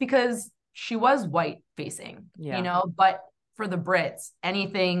States because she was white facing, Yeah. but for the Brits,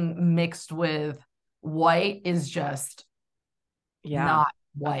 anything mixed with white is just Yeah. not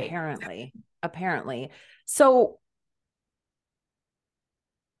white. Apparently. So,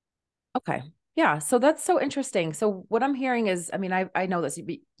 okay. Yeah. So that's so interesting. So what I'm hearing is, I mean, I know this.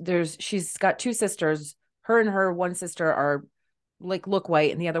 She's got two sisters. Her and her one sister are like look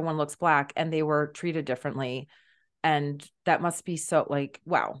white, and the other one looks black, and they were treated differently. And that must be so like,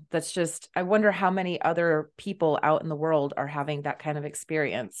 wow. That's just. I wonder how many other people out in the world are having that kind of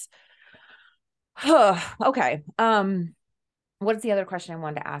experience. Okay. What is the other question I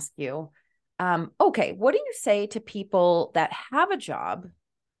wanted to ask you? Okay. What do you say to people that have a job?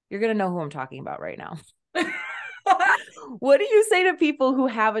 You're going to know who I'm talking about right now. What do you say to people who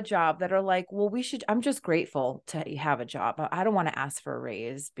have a job that are like, well, I'm just grateful to have a job. I don't want to ask for a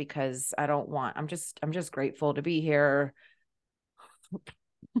raise because I'm just grateful to be here.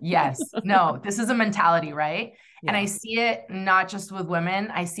 Yes. No, this is a mentality, right? And I Yeah. see it not just with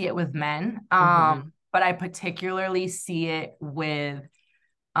women, I see it with men. Hmm. But I particularly see it with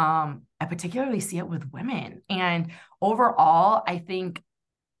women. And overall, I think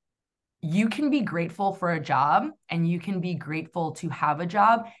you can be grateful for a job and you can be grateful to have a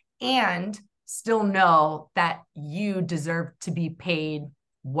job and still know that you deserve to be paid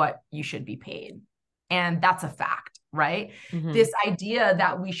what you should be paid. And that's a fact, right? Hmm. This idea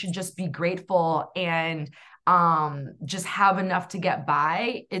that we should just be grateful and just have enough to get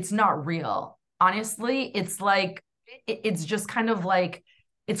by, it's not real. Honestly, it's just kind of like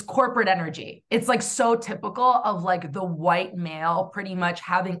it's corporate energy. It's like so typical of like the white male pretty much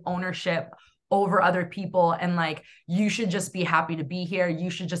having ownership over other people and like you should just be happy to be here, you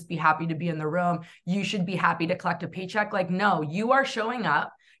should just be happy to be in the room, you should be happy to collect a paycheck. Like no, you are showing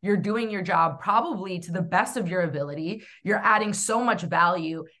up, you're doing your job probably to the best of your ability, you're adding so much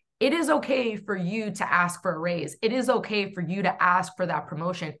value. It is okay for you to ask for a raise. It is okay for you to ask for that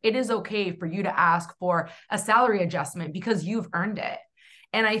promotion. It is okay for you to ask for a salary adjustment because you've earned it.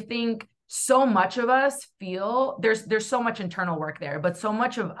 And I think so much of us feel there's so much internal work there, but so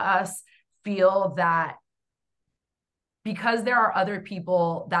much of us feel that because there are other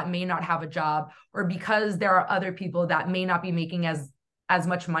people that may not have a job or because there are other people that may not be making as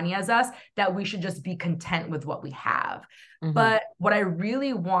much money as us, that we should just be content with what we have. Hmm. But what I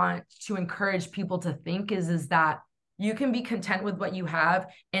really want to encourage people to think is that you can be content with what you have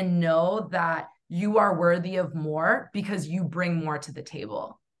and know that you are worthy of more because you bring more to the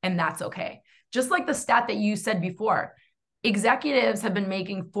table. And that's okay. Just like the stat that you said before, executives have been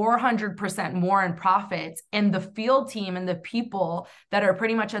making 400% more in profits, and the field team and the people that are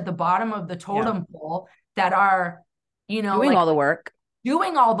pretty much at the bottom of the Yeah. totem pole that are, Doing like all the work.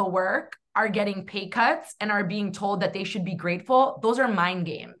 doing all the work are getting pay cuts and are being told that they should be grateful. Those are mind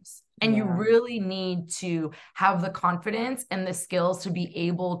games. And you Yeah. really need to have the confidence and the skills to be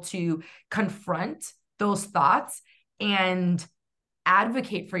able to confront those thoughts and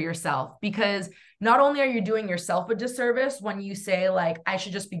advocate for yourself, because not only are you doing yourself a disservice when you say like I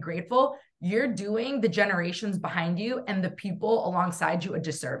should just be grateful, you're doing the generations behind you and the people alongside you a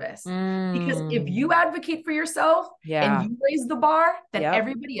disservice. Because if you Mm. advocate for yourself and Yeah. you raise the bar, then Yep.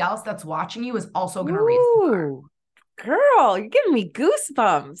 everybody else that's watching you is also going to raise the bar. Ooh, girl, you're giving me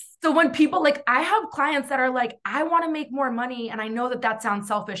goosebumps. So when people like, I have clients that are like, I want to make more money. And I know that that sounds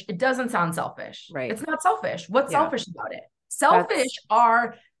selfish. It doesn't sound selfish. Right. It's not selfish. What's Yeah. selfish about it? Selfish That's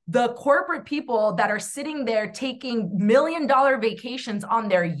are the corporate people that are sitting there taking $1 million vacations on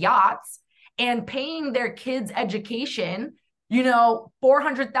their yachts and paying their kids' education,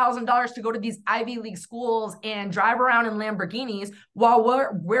 $400,000 to go to these Ivy League schools and drive around in Lamborghinis while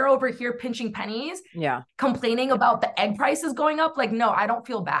we're over here pinching pennies, yeah. complaining about the egg prices going up. Like, no, I don't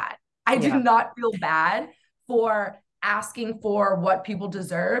feel bad. I do Yeah. not feel bad for asking for what people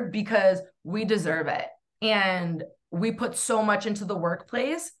deserve because we deserve it. And we put so much into the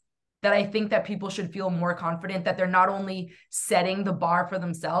workplace that I think that people should feel more confident that they're not only setting the bar for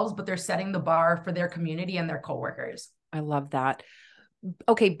themselves, but they're setting the bar for their community and their coworkers. I love that.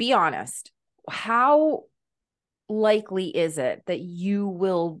 Okay, be honest. How likely is it that you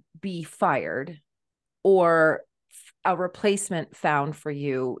will be fired or a replacement found for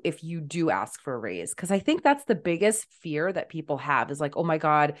you if you do ask for a raise? Because I think that's the biggest fear that people have is like, oh my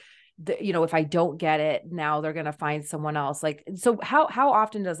God, if I don't get it, now they're going to find someone else. Like, so how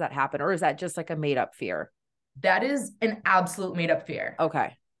often does that happen? Or is that just like a made up fear? That is an absolute made up fear.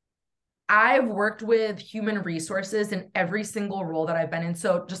 Okay. I've worked with human resources in every single role that I've been in.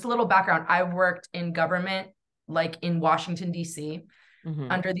 So just a little background, I've worked in government, like in Washington, D.C.,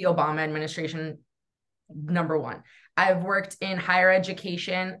 Mm-hmm. under the Obama administration, number one. I've worked in higher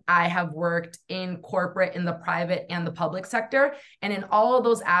education. I have worked in corporate, in the private and the public sector. And in all of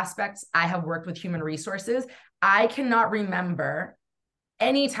those aspects, I have worked with human resources. I cannot remember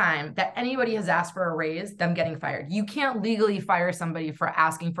anytime that anybody has asked for a raise, them getting fired. You can't legally fire somebody for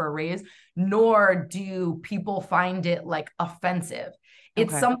asking for a raise, nor do people find it like offensive.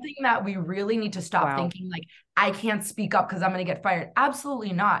 It's Okay. something that we really need to stop Wow. thinking like, I can't speak up because I'm going to get fired.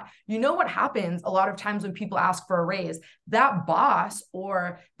 Absolutely not. You know what happens a lot of times when people ask for a raise? That boss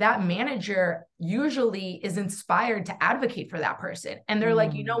or that manager usually is inspired to advocate for that person. And they're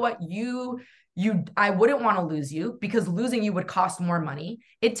like, you know Mm. what? I wouldn't want to lose you because losing you would cost more money.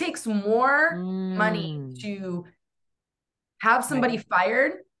 It takes more money Mm. to have Right. somebody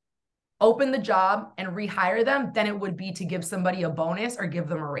fired, open the job and rehire them than it would be to give somebody a bonus or give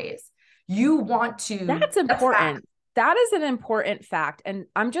them a raise. You want to, That's that's fact. important. That is an important fact. And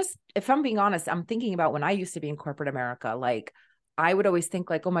I'm just, if I'm being honest, I'm thinking about when I used to be in corporate America, like I would always think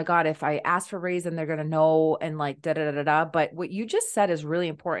like, oh my God, if I ask for a raise and they're going to know and like da da da da. But what you just said is really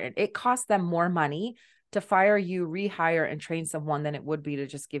important. It costs them more money to fire you, rehire, and train someone than it would be to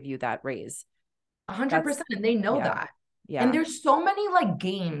just give you that raise. That's, 100%. And they know yeah, that. And yeah. there's so many like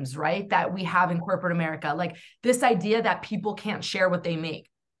games, right, that we have in corporate America. Like this idea that people can't share what they make.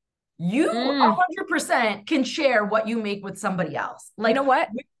 You Mm. 100% can share what you make with somebody else. You Like, know what?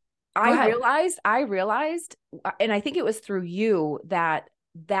 go ahead. I realized, and I think it was through you that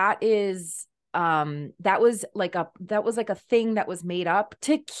that is that was like a thing that was made up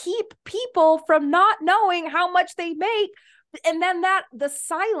to keep people from not knowing how much they make. And then that the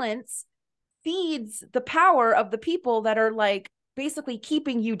silence feeds the power of the people that are like basically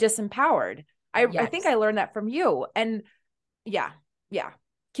keeping you disempowered. I think Yes. I learned that from you. And yeah, yeah.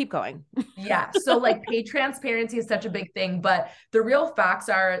 Keep going. Yeah. So like pay transparency is such a big thing, but the real facts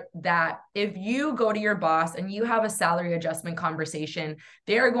are that if you go to your boss and you have a salary adjustment conversation,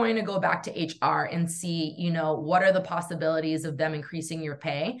 they are going to go back to HR and see, what are the possibilities of them increasing your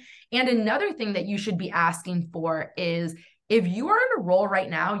pay. And another thing that you should be asking for is if you are in a role right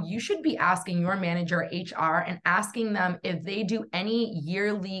now, you should be asking your manager, HR, and asking them if they do any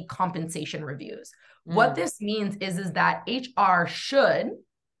yearly compensation reviews. What Mm. this means is that HR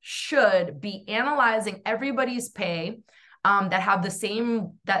should be analyzing everybody's pay that have the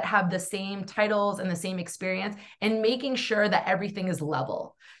same titles and the same experience and making sure that everything is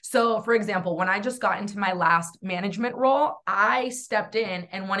level. So for example, when I just got into my last management role, I stepped in,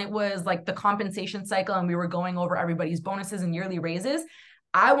 and when it was like the compensation cycle and we were going over everybody's bonuses and yearly raises,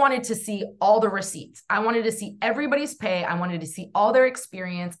 I wanted to see all the receipts. I wanted to see everybody's pay. I wanted to see all their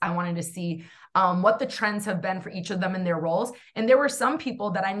experience. I wanted to see what the trends have been for each of them in their roles. And there were some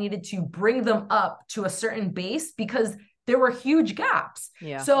people that I needed to bring them up to a certain base because there were huge gaps.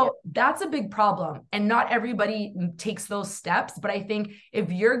 Yeah. So that's a big problem. And not everybody takes those steps. But I think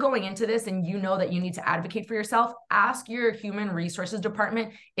if you're going into this and you know that you need to advocate for yourself, ask your human resources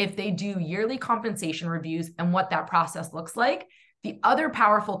department if they do yearly compensation reviews and what that process looks like. The other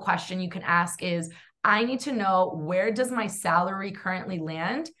powerful question you can ask is, I need to know, where does my salary currently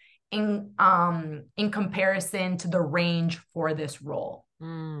land in comparison to the range for this role?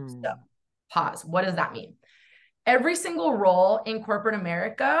 Mm. So pause. What does that mean? Every single role in corporate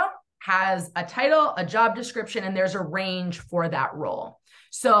America has a title, a job description, and there's a range for that role.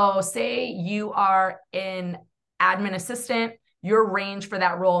 So say you are an admin assistant, your range for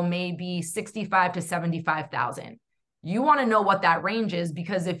that role may be 65 to 75,000. You want to know what that range is,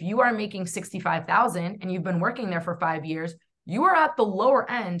 because if you are making 65,000 and you've been working there for 5 years, you are at the lower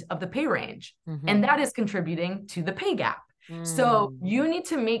end of the pay range. Mm-hmm. And that is contributing to the pay gap. So you need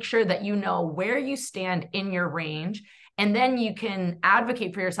to make sure that you know where you stand in your range, and then you can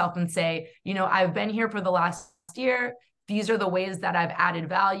advocate for yourself and say, I've been here for the last year. These are the ways that I've added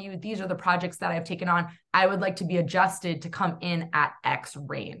value. These are the projects that I've taken on. I would like to be adjusted to come in at X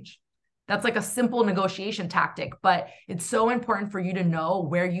range. That's like a simple negotiation tactic, but it's so important for you to know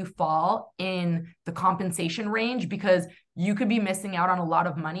where you fall in the compensation range, because you could be missing out on a lot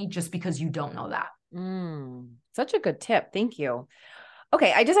of money just because you don't know that. Such a good tip. Thank you.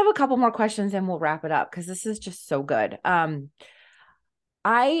 Okay. I just have a couple more questions and we'll wrap it up because this is just so good.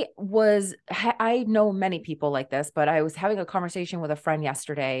 I know many people like this, but I was having a conversation with a friend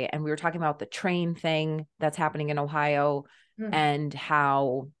yesterday and we were talking about the train thing that's happening in Ohio and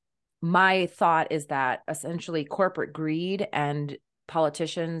how my thought is that essentially corporate greed and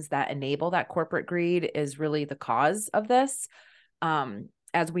politicians that enable that corporate greed is really the cause of this.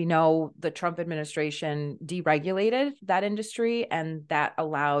 as we know, the Trump administration deregulated that industry, and that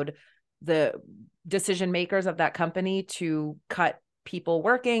allowed the decision makers of that company to cut people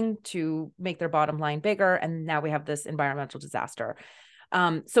working to make their bottom line bigger. And now we have this environmental disaster.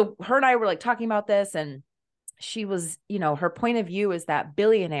 So her and I were like talking about this, and she was, her point of view is that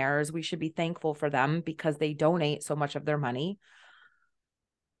billionaires, we should be thankful for them because they donate so much of their money.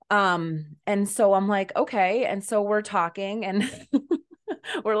 And so I'm like, okay. And so we're talking and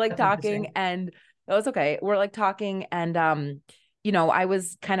we're like That's talking interesting. and that was okay. We're like talking and, I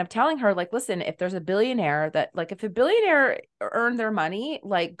was kind of telling her, like, listen, if there's a billionaire that, like, if a billionaire earned their money,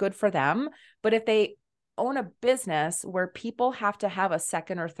 like, good for them. But if they own a business where people have to have a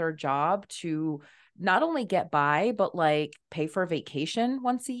second or third job to not only get by, but like pay for a vacation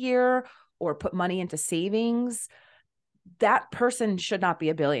once a year or put money into savings, that person should not be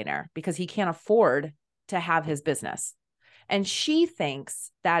a billionaire because he can't afford to have his business. And she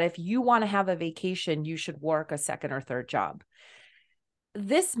thinks that if you want to have a vacation, you should work a second or third job.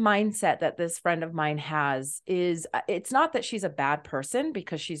 This mindset that this friend of mine has is, it's not that she's a bad person,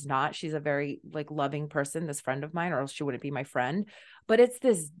 because she's not. She's a very like loving person, this friend of mine, or else she wouldn't be my friend. But it's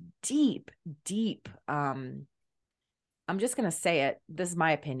this deep, deep, I'm just going to say it. This is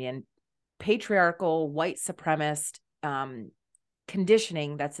my opinion, patriarchal, white supremacist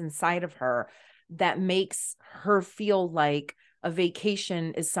conditioning that's inside of her that makes her feel like a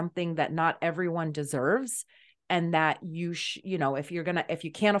vacation is something that not everyone deserves, and that if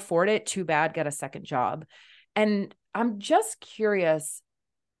you can't afford it, too bad, get a second job. And I'm just curious,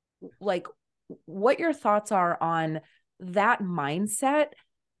 like, what your thoughts are on that mindset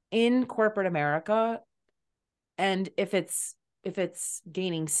in corporate America, and if it's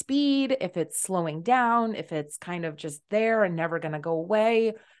gaining speed, if it's slowing down, if it's kind of just there and never going to go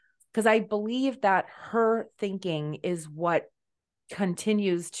away. Because I believe that her thinking is what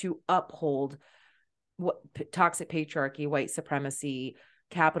continues to uphold what toxic patriarchy, white supremacy,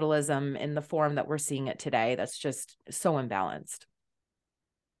 capitalism in the form that we're seeing it today. That's just so imbalanced.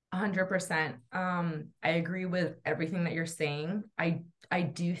 100%. I agree with everything that you're saying. I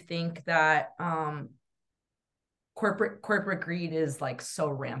do think that corporate greed is like so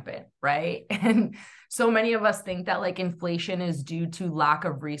rampant, right? And so many of us think that like inflation is due to lack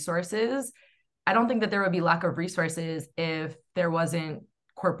of resources. I don't think that there would be lack of resources if there wasn't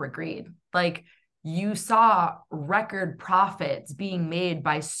corporate greed. Like, you saw record profits being made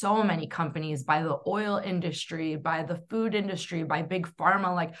by so many companies, by the oil industry, by the food industry, by big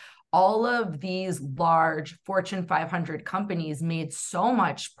pharma. Like, all of these large Fortune 500 companies made so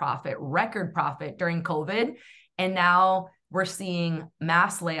much profit, record profit during COVID. And now we're seeing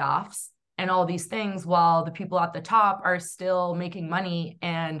mass layoffs and all these things, while the people at the top are still making money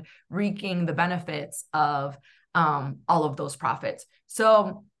and reaping the benefits of all of those profits.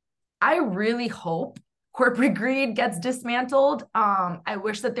 So I really hope corporate greed gets dismantled. I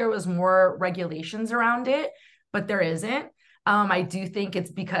wish that there was more regulations around it, but there isn't. I do think it's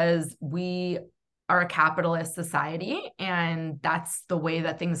because we are a capitalist society, and that's the way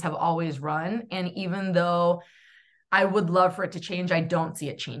that things have always run. And even though I would love for it to change, I don't see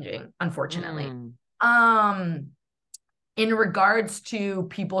it changing, unfortunately. In regards to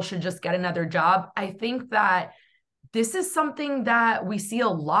people should just get another job, I think that this is something that we see a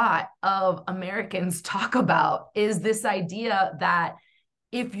lot of Americans talk about, is this idea that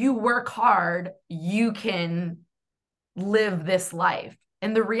if you work hard, you can live this life.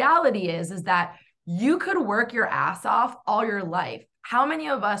 And the reality is that you could work your ass off all your life. How many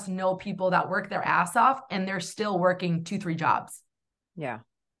of us know people that work their ass off and they're still working 2-3 jobs? Yeah.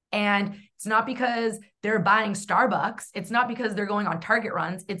 And it's not because they're buying Starbucks. It's not because they're going on Target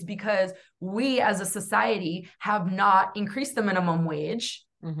runs. It's because we as a society have not increased the minimum wage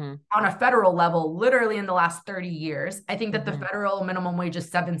on a federal level, literally in the last 30 years. I think that the federal minimum wage is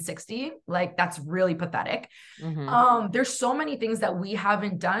 $7.60. Like, that's really pathetic. There's so many things that we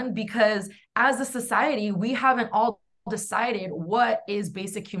haven't done because as a society, we haven't all decided what is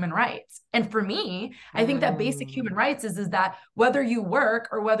basic human rights. And for me, I think that basic human rights is that whether you work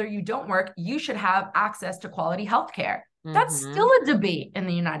or whether you don't work, you should have access to quality healthcare. That's still a debate in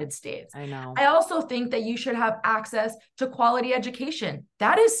the United States. I know. I also think that you should have access to quality education.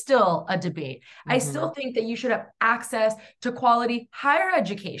 That is still a debate. I still think that you should have access to quality higher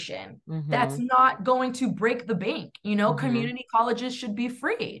education. That's not going to break the bank. Community colleges should be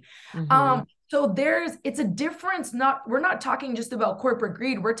free. So it's a difference. We're not talking just about corporate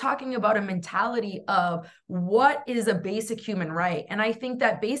greed. We're talking about a mentality of what is a basic human right. And I think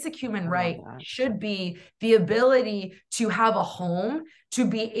that basic human I love right that. should be the ability to have a home, to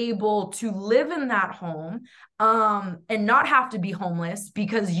be able to live in that home, and not have to be homeless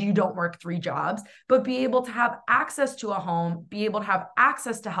because you don't work 3 jobs, but be able to have access to a home, be able to have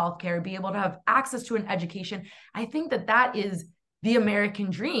access to healthcare, be able to have access to an education. I think that is the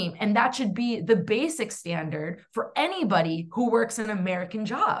American dream. And that should be the basic standard for anybody who works an American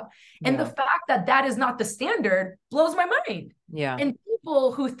job. And the Yeah. fact that that is not the standard blows my mind. Yeah. And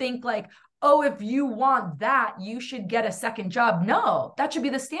people who think like, oh, if you want that, you should get a second job. No, that should be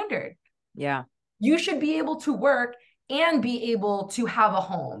the standard. Yeah. You should be able to work and be able to have a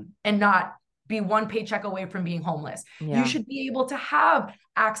home and not be one paycheck away from being homeless. You Yeah. should be able to have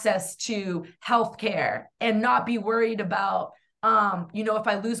access to healthcare and not be worried about, if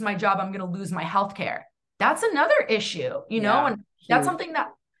I lose my job, I'm going to lose my healthcare. That's another issue, Yeah. and that's Huge.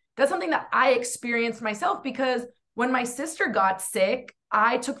 something that I experienced myself, because when my sister got sick,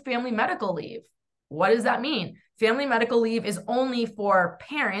 I took family medical leave. What does that mean? Family medical leave is only for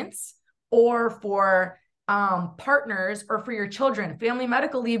parents or for partners or for your children. Family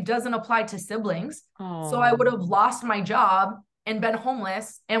medical leave doesn't apply to siblings. So I would Oh, have lost my job and been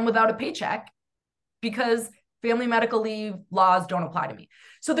homeless and without a paycheck because family medical leave laws don't apply to me.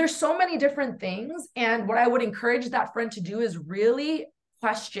 So there's so many different things. And what I would encourage that friend to do is really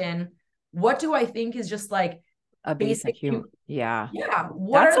question, what do I think is just like a basic basic, human. Yeah. yeah,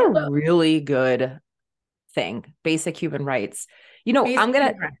 what That's are a the really good thing. Basic human rights. basic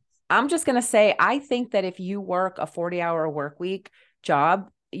human rights? I'm just going to say, I think that if you work a 40-hour work week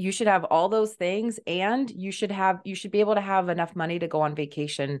job, you should have all those things, and you should be able to have enough money to go on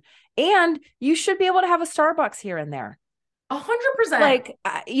vacation, and you should be able to have a Starbucks here and there. 100%. Like,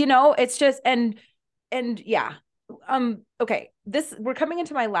 it's just, and yeah. Okay. We're coming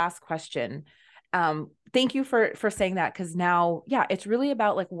into my last question. Thank you for saying that. Cause now, yeah, it's really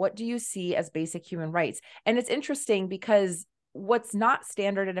about like, what do you see as basic human rights? And it's interesting because what's not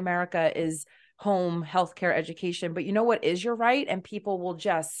standard in America is home, healthcare, education, but you know what is your right? And people will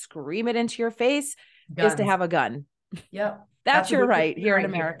just scream it into your face, is to Guns. have a gun. Yep. That's That's a your basic right human here in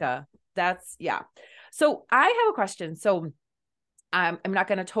right here. America. That's yeah. So I have a question. So I'm not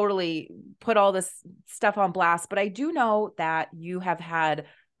going to totally put all this stuff on blast, but I do know that you have had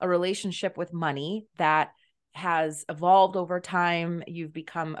a relationship with money that has evolved over time. You've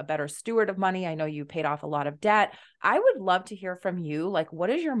become a better steward of money. I know you paid off a lot of debt. I would love to hear from you. Like, what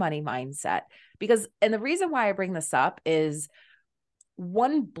is your money mindset? And the reason why I bring this up is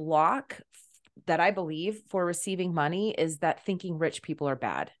one block that I believe for receiving money is that thinking rich people are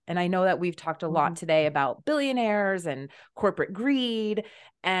bad. And I know that we've talked a lot today about billionaires and corporate greed.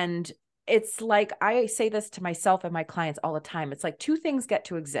 And it's like, I say this to myself and my clients all the time. It's like two things get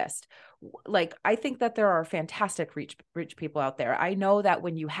to exist. Like, I think that there are fantastic rich people out there. I know that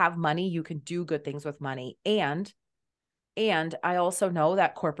when you have money, you can do good things with money. And I also know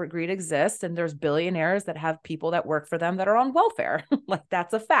that corporate greed exists, and there's billionaires that have people that work for them that are on welfare. Like,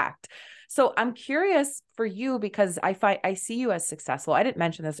 that's a fact. So I'm curious for you, because I see you as successful. I didn't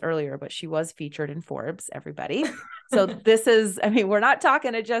mention this earlier, but she was featured in Forbes, everybody. So this is, I mean, we're not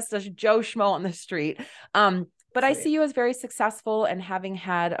talking to just a Joe Schmo on the street. But I see you as very successful and having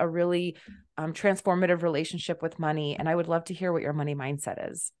had a really transformative relationship with money. And I would love to hear what your money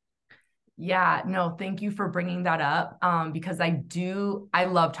mindset is. Yeah, no, thank you for bringing that up. Because I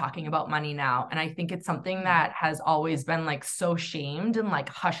love talking about money now. And I think it's something that has always been like so shamed and like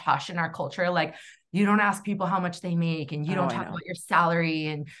hush hush in our culture. Like, you don't ask people how much they make, and you Oh, don't I talk know. about your salary,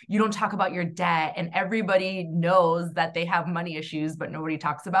 and you don't talk about your debt. And everybody knows that they have money issues, but nobody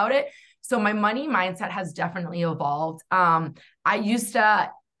talks about it. So my money mindset has definitely evolved. I used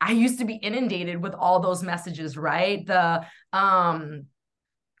to be inundated with all those messages, right?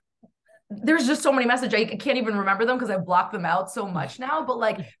 There's just so many messages. I can't even remember them because I blocked them out so much now. But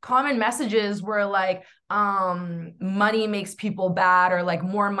like, common messages were like, money makes people bad, or like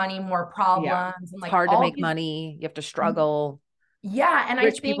more money, more Yeah. problems, and It's like hard to all make these. money. You have to struggle. Yeah. And I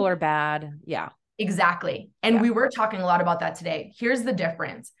Rich people think are bad. Yeah. exactly. And Yeah. we were talking a lot about that today. Here's the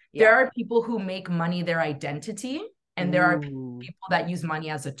difference. Yeah. There are people who make money their identity, and there are Ooh. people that use money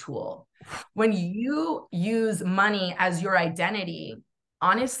as a tool. When you use money as your identity,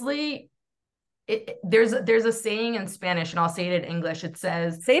 honestly, there's a saying in Spanish, and I'll say it in English. It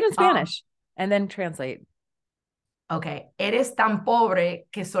says, Say it in um, Spanish and then translate. okay, eres tan pobre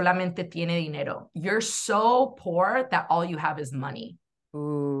que solamente tiene dinero. You're so poor that all you have is money.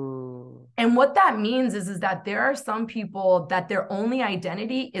 Ooh. Ooh. And what that means is that there are some people that their only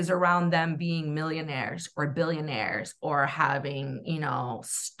identity is around them being millionaires or billionaires or having,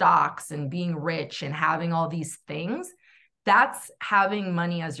 stocks and being rich and having all these things. That's having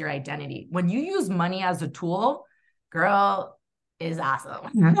money as your identity. When you use money as a tool, girl, is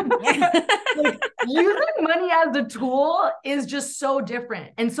awesome. Like using money as a tool is just so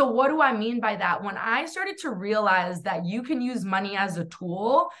different. And so what do I mean by that? When I started to realize that you can use money as a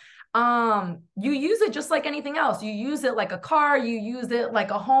tool, you use it just like anything else. You use it like a car, you use it like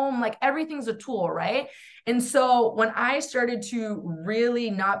a home, like everything's a tool, right? And so when I started to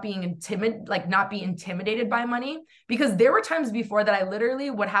really not be intimidated by money, because there were times before that I literally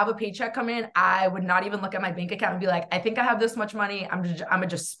would have a paycheck come in, I would not even look at my bank account and be like, I think I have this much money, I'm gonna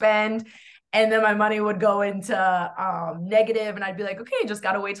just spend. And then my money would go into negative, and I'd be like, okay, just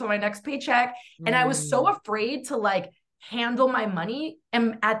gotta wait till my next paycheck. And I was so afraid to like handle my money.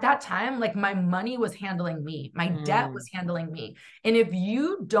 And at that time, like my money was handling me, my debt was handling me. And if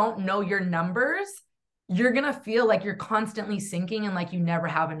you don't know your numbers, you're going to feel like you're constantly sinking and like you never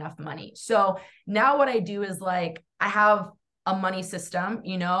have enough money. So now what I do is like, I have a money system,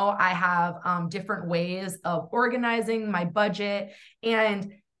 I have different ways of organizing my budget.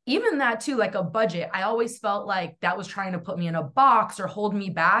 And even that too, like a budget, I always felt like that was trying to put me in a box or hold me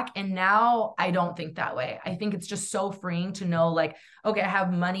back. And now I don't think that way. I think it's just so freeing to know like, okay, I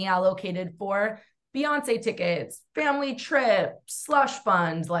have money allocated for Beyonce tickets, family trips, slush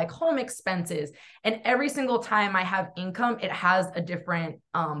funds, like home expenses. And every single time I have income, it has a different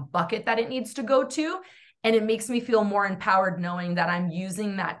bucket that it needs to go to. And it makes me feel more empowered knowing that I'm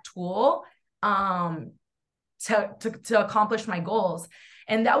using that tool to accomplish my goals.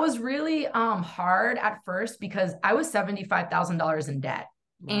 And that was really hard at first because I was $75,000 in debt.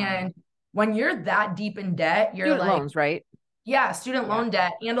 Wow. And when you're that deep in debt, you're Student like, loans, right? yeah, student loan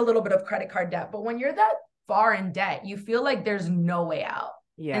debt and a little bit of credit card debt. But when you're that far in debt, you feel like there's no way out.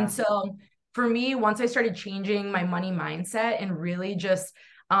 Yeah. And so for me, once I started changing my money mindset and really just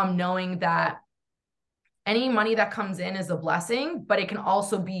knowing that any money that comes in is a blessing, but it can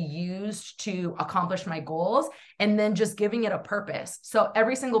also be used to accomplish my goals, and then just giving it a purpose. So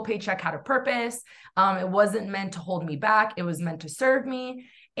every single paycheck had a purpose. It wasn't meant to hold me back. It was meant to serve me.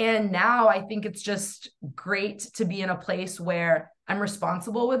 And now I think it's just great to be in a place where I'm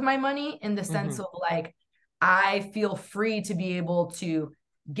responsible with my money in the sense of like, I feel free to be able to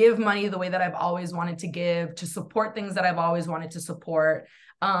give money the way that I've always wanted to give, to support things that I've always wanted to support,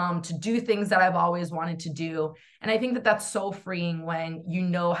 to do things that I've always wanted to do. And I think that that's so freeing when you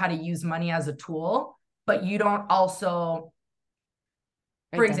know how to use money as a tool, but you don't also,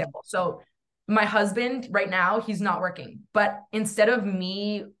 for example, so my husband right now, he's not working, but instead of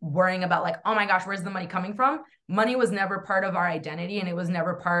me worrying about like, oh my gosh, where's the money coming from? Money was never part of our identity, and it was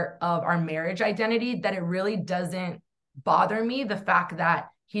never part of our marriage identity, that it really doesn't bother me, the fact that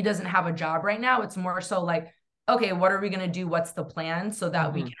he doesn't have a job right now. It's more so like, okay, what are we going to do? What's the plan so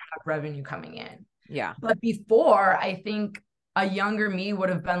that we can have revenue coming in? Yeah. But before, I think a younger me would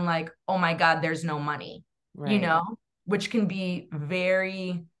have been like, oh my God, there's no money, which can be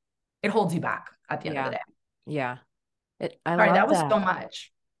it holds you back at the end of the day. Yeah. All right, that was so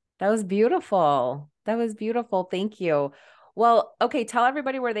much. That was beautiful. That was beautiful. Thank you. Well, okay, tell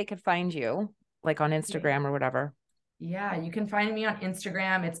everybody where they could find you, like on Instagram or whatever. Yeah, you can find me on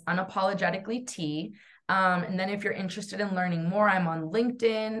Instagram. It's unapologetically T. And then if you're interested in learning more, I'm on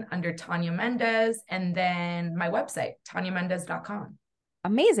LinkedIn under Tanya Mendez, and then my website, tanyamendez.com.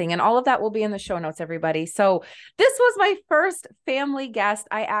 Amazing. And all of that will be in the show notes, everybody. So this was my first family guest.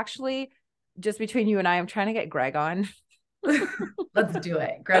 I actually, just between you and I'm trying to get Greg on. Let's do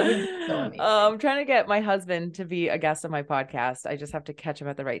it. Greg would be so amazing. I'm trying to get my husband to be a guest on my podcast. I just have to catch him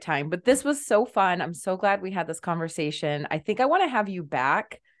at the right time. But this was so fun. I'm so glad we had this conversation. I think I want to have you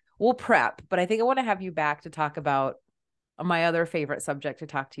back. We'll prep, but I think I want to have you back to talk about my other favorite subject to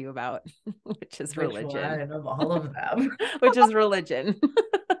talk to you about, which is religion. One of all of them. Which is religion.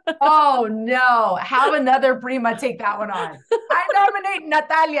 Oh no, have another prima take that one on.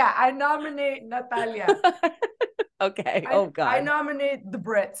 I nominate Natalia. Okay. Oh God. I nominate the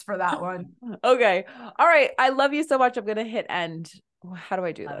Brits for that one. Okay. All right. I love you so much. I'm going to hit end. How do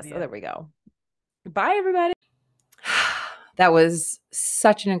I do this? Oh, there we go. Bye, everybody. That was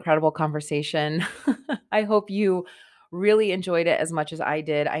such an incredible conversation. I hope you really enjoyed it as much as I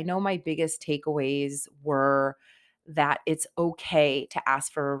did. I know my biggest takeaways were that it's okay to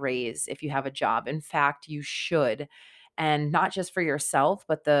ask for a raise if you have a job. In fact, you should. and not just for yourself,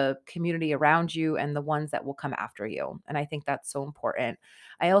 but the community around you and the ones that will come after you. And I think that's so important.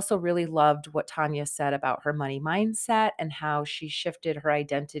 I also really loved what Tanya said about her money mindset and how she shifted her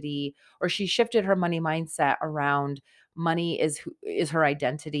identity, or she shifted her money mindset around money is her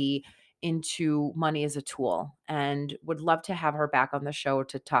identity, into money as a tool, and would love to have her back on the show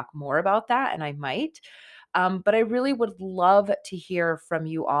to talk more about that, and I might. But I really would love to hear from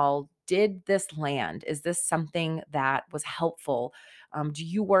you all. Did this land? Is this something that was helpful? Do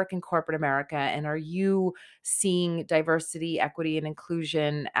you work in corporate America, and are you seeing diversity, equity, and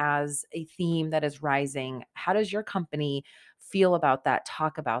inclusion as a theme that is rising? How does your company feel about that?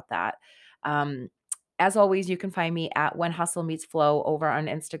 Talk about that. Um, as always, you can find me at When Hustle Meets Flow over on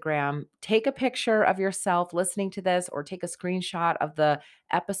Instagram. Take a picture of yourself listening to this, or take a screenshot of the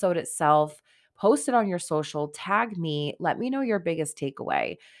episode itself, post it on your social, tag me, let me know your biggest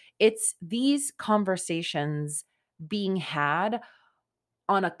takeaway. It's these conversations being had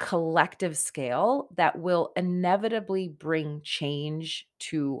on a collective scale that will inevitably bring change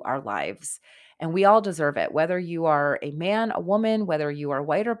to our lives. And we all deserve it, whether you are a man, a woman, whether you are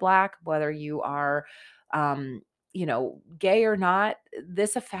white or black, whether you are, um, gay or not.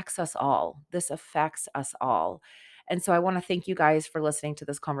 This affects us all. This affects us all. And so I want to thank you guys for listening to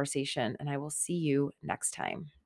this conversation, and I will see you next time.